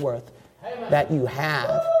 billion net worth that you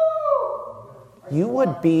have. You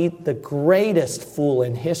would be the greatest fool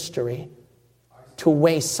in history to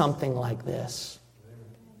waste something like this.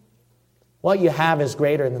 What you have is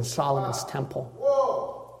greater than Solomon's temple.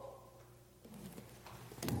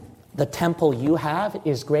 The temple you have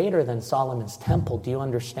is greater than Solomon's temple. Do you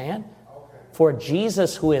understand? For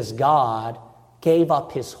Jesus, who is God, gave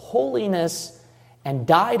up his holiness and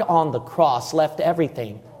died on the cross, left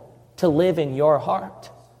everything to live in your heart.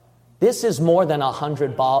 This is more than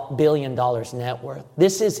 $100 billion net worth.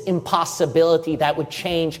 This is impossibility that would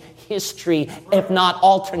change history, if not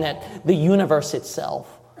alternate the universe itself.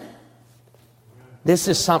 This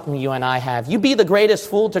is something you and I have. You be the greatest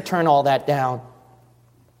fool to turn all that down.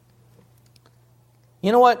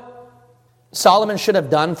 You know what Solomon should have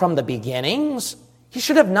done from the beginnings? He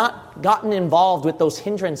should have not gotten involved with those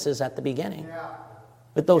hindrances at the beginning.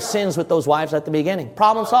 With those sins, with those wives at the beginning.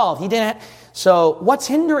 Problem solved. He didn't. So what's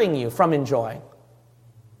hindering you from enjoying?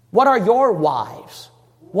 What are your wives?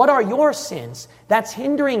 What are your sins that's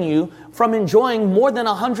hindering you from enjoying more than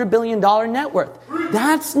 $100 billion net worth?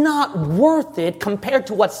 That's not worth it compared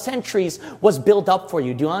to what centuries was built up for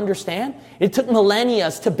you. Do you understand? It took millennia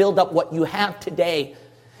to build up what you have today.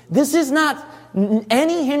 This is not,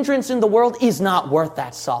 any hindrance in the world is not worth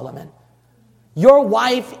that, Solomon. Your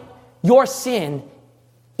wife, your sin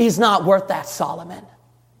is not worth that, Solomon.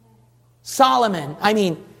 Solomon, I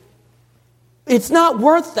mean, it's not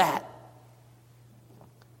worth that.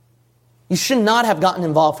 You should not have gotten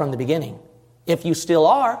involved from the beginning. If you still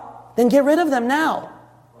are, then get rid of them now.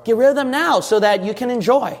 Get rid of them now so that you can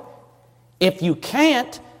enjoy. If you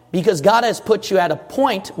can't, because God has put you at a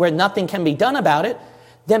point where nothing can be done about it,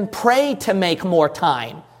 then pray to make more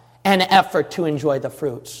time and effort to enjoy the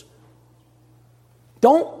fruits.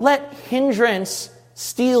 Don't let hindrance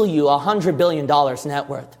steal you $100 billion net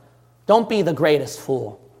worth. Don't be the greatest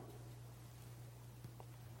fool.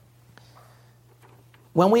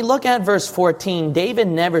 When we look at verse 14, David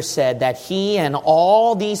never said that he and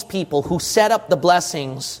all these people who set up the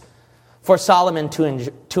blessings for Solomon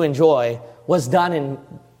to enjoy was done in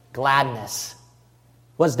gladness,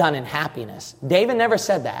 was done in happiness. David never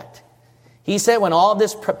said that. He said when all of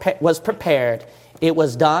this was prepared, it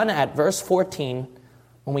was done at verse 14,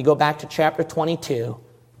 when we go back to chapter 22,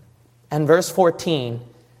 and verse 14,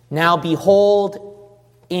 now behold,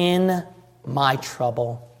 in my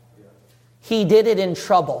trouble. He did it in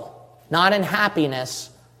trouble, not in happiness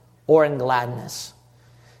or in gladness.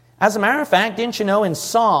 As a matter of fact, didn't you know in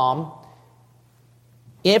Psalm,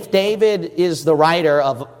 if David is the writer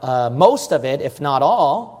of most of it, if not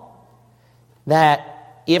all,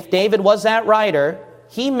 that if David was that writer,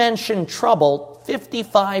 he mentioned trouble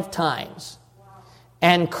 55 times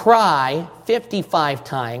and cry 55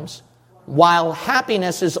 times, while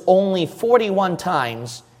happiness is only 41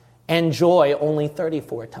 times and joy only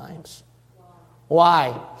 34 times.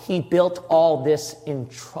 Why? He built all this in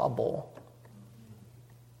trouble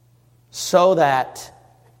so that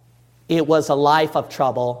it was a life of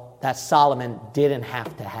trouble that Solomon didn't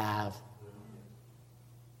have to have.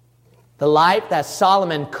 The life that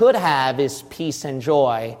Solomon could have is peace and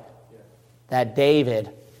joy that David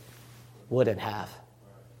wouldn't have.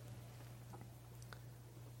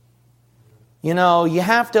 You know, you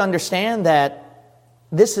have to understand that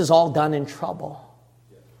this is all done in trouble.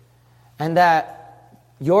 And that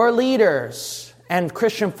your leaders and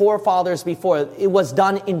Christian forefathers before, it was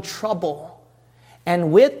done in trouble.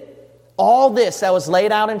 And with all this that was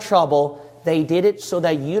laid out in trouble, they did it so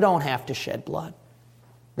that you don't have to shed blood.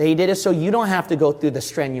 They did it so you don't have to go through the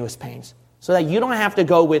strenuous pains. So that you don't have to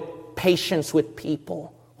go with patience with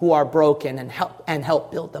people who are broken and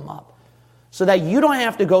help build them up. So that you don't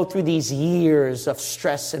have to go through these years of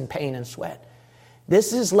stress and pain and sweat.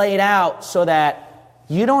 This is laid out so that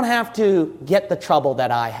you don't have to get the trouble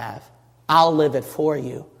that I have. I'll live it for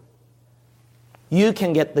you. You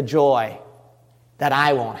can get the joy that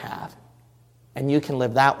I won't have. And you can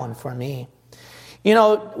live that one for me. You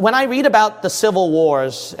know, when I read about the civil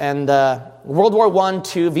wars and World War I,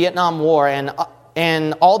 II, Vietnam War,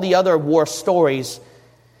 and all the other war stories,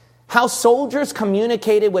 how soldiers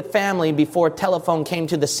communicated with family before telephone came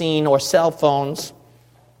to the scene or cell phones,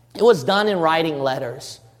 it was done in writing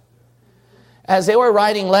letters. As they were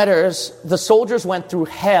writing letters, the soldiers went through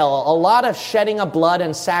hell, a lot of shedding of blood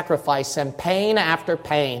and sacrifice and pain after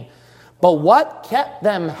pain. But what kept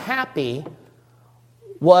them happy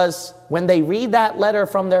was when they read that letter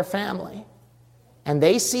from their family and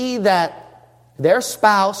they see that their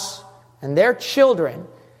spouse and their children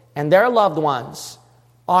and their loved ones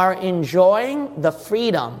are enjoying the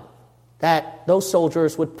freedom that those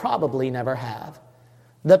soldiers would probably never have.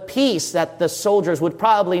 The peace that the soldiers would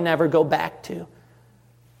probably never go back to.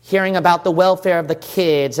 Hearing about the welfare of the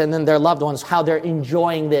kids and then their loved ones, how they're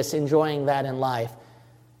enjoying this, enjoying that in life.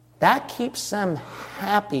 That keeps them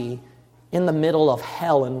happy in the middle of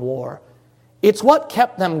hell and war. It's what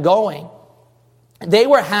kept them going. They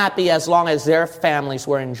were happy as long as their families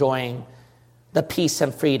were enjoying the peace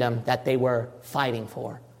and freedom that they were fighting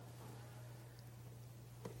for.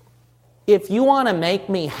 If you want to make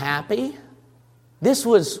me happy, this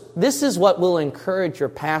is what will encourage your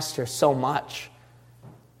pastor so much.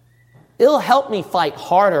 It'll help me fight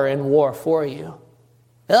harder in war for you.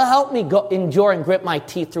 It'll help me endure and grit my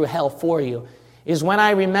teeth through hell for you. Is when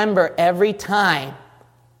I remember every time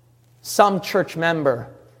some church member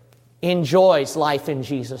enjoys life in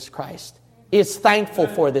Jesus Christ, is thankful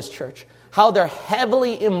for this church, how they're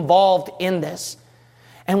heavily involved in this.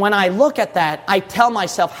 And when I look at that, I tell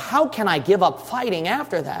myself, how can I give up fighting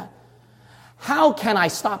after that? How can I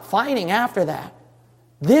stop fighting after that?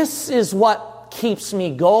 This is what keeps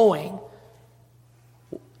me going,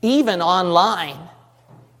 even online.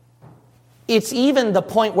 It's even the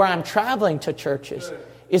point where I'm traveling to churches.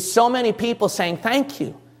 It's so many people saying, thank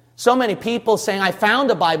you. So many people saying, I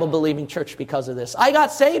found a Bible-believing church because of this. I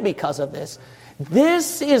got saved because of this.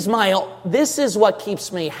 This is what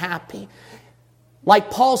keeps me happy.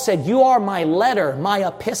 Like Paul said, you are my letter, my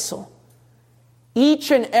epistle.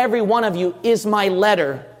 Each and every one of you is my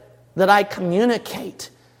letter that I communicate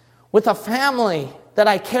with a family that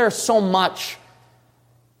I care so much.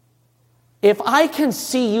 If I can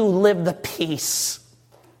see you live the peace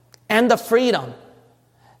and the freedom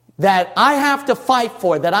that I have to fight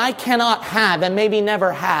for, that I cannot have and maybe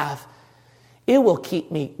never have, it will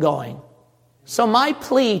keep me going. So my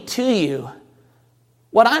plea to you,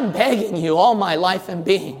 what I'm begging you all my life and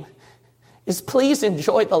being, is please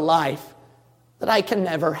enjoy the life that I can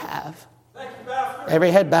never have.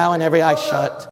 Every head bow and every eye shut.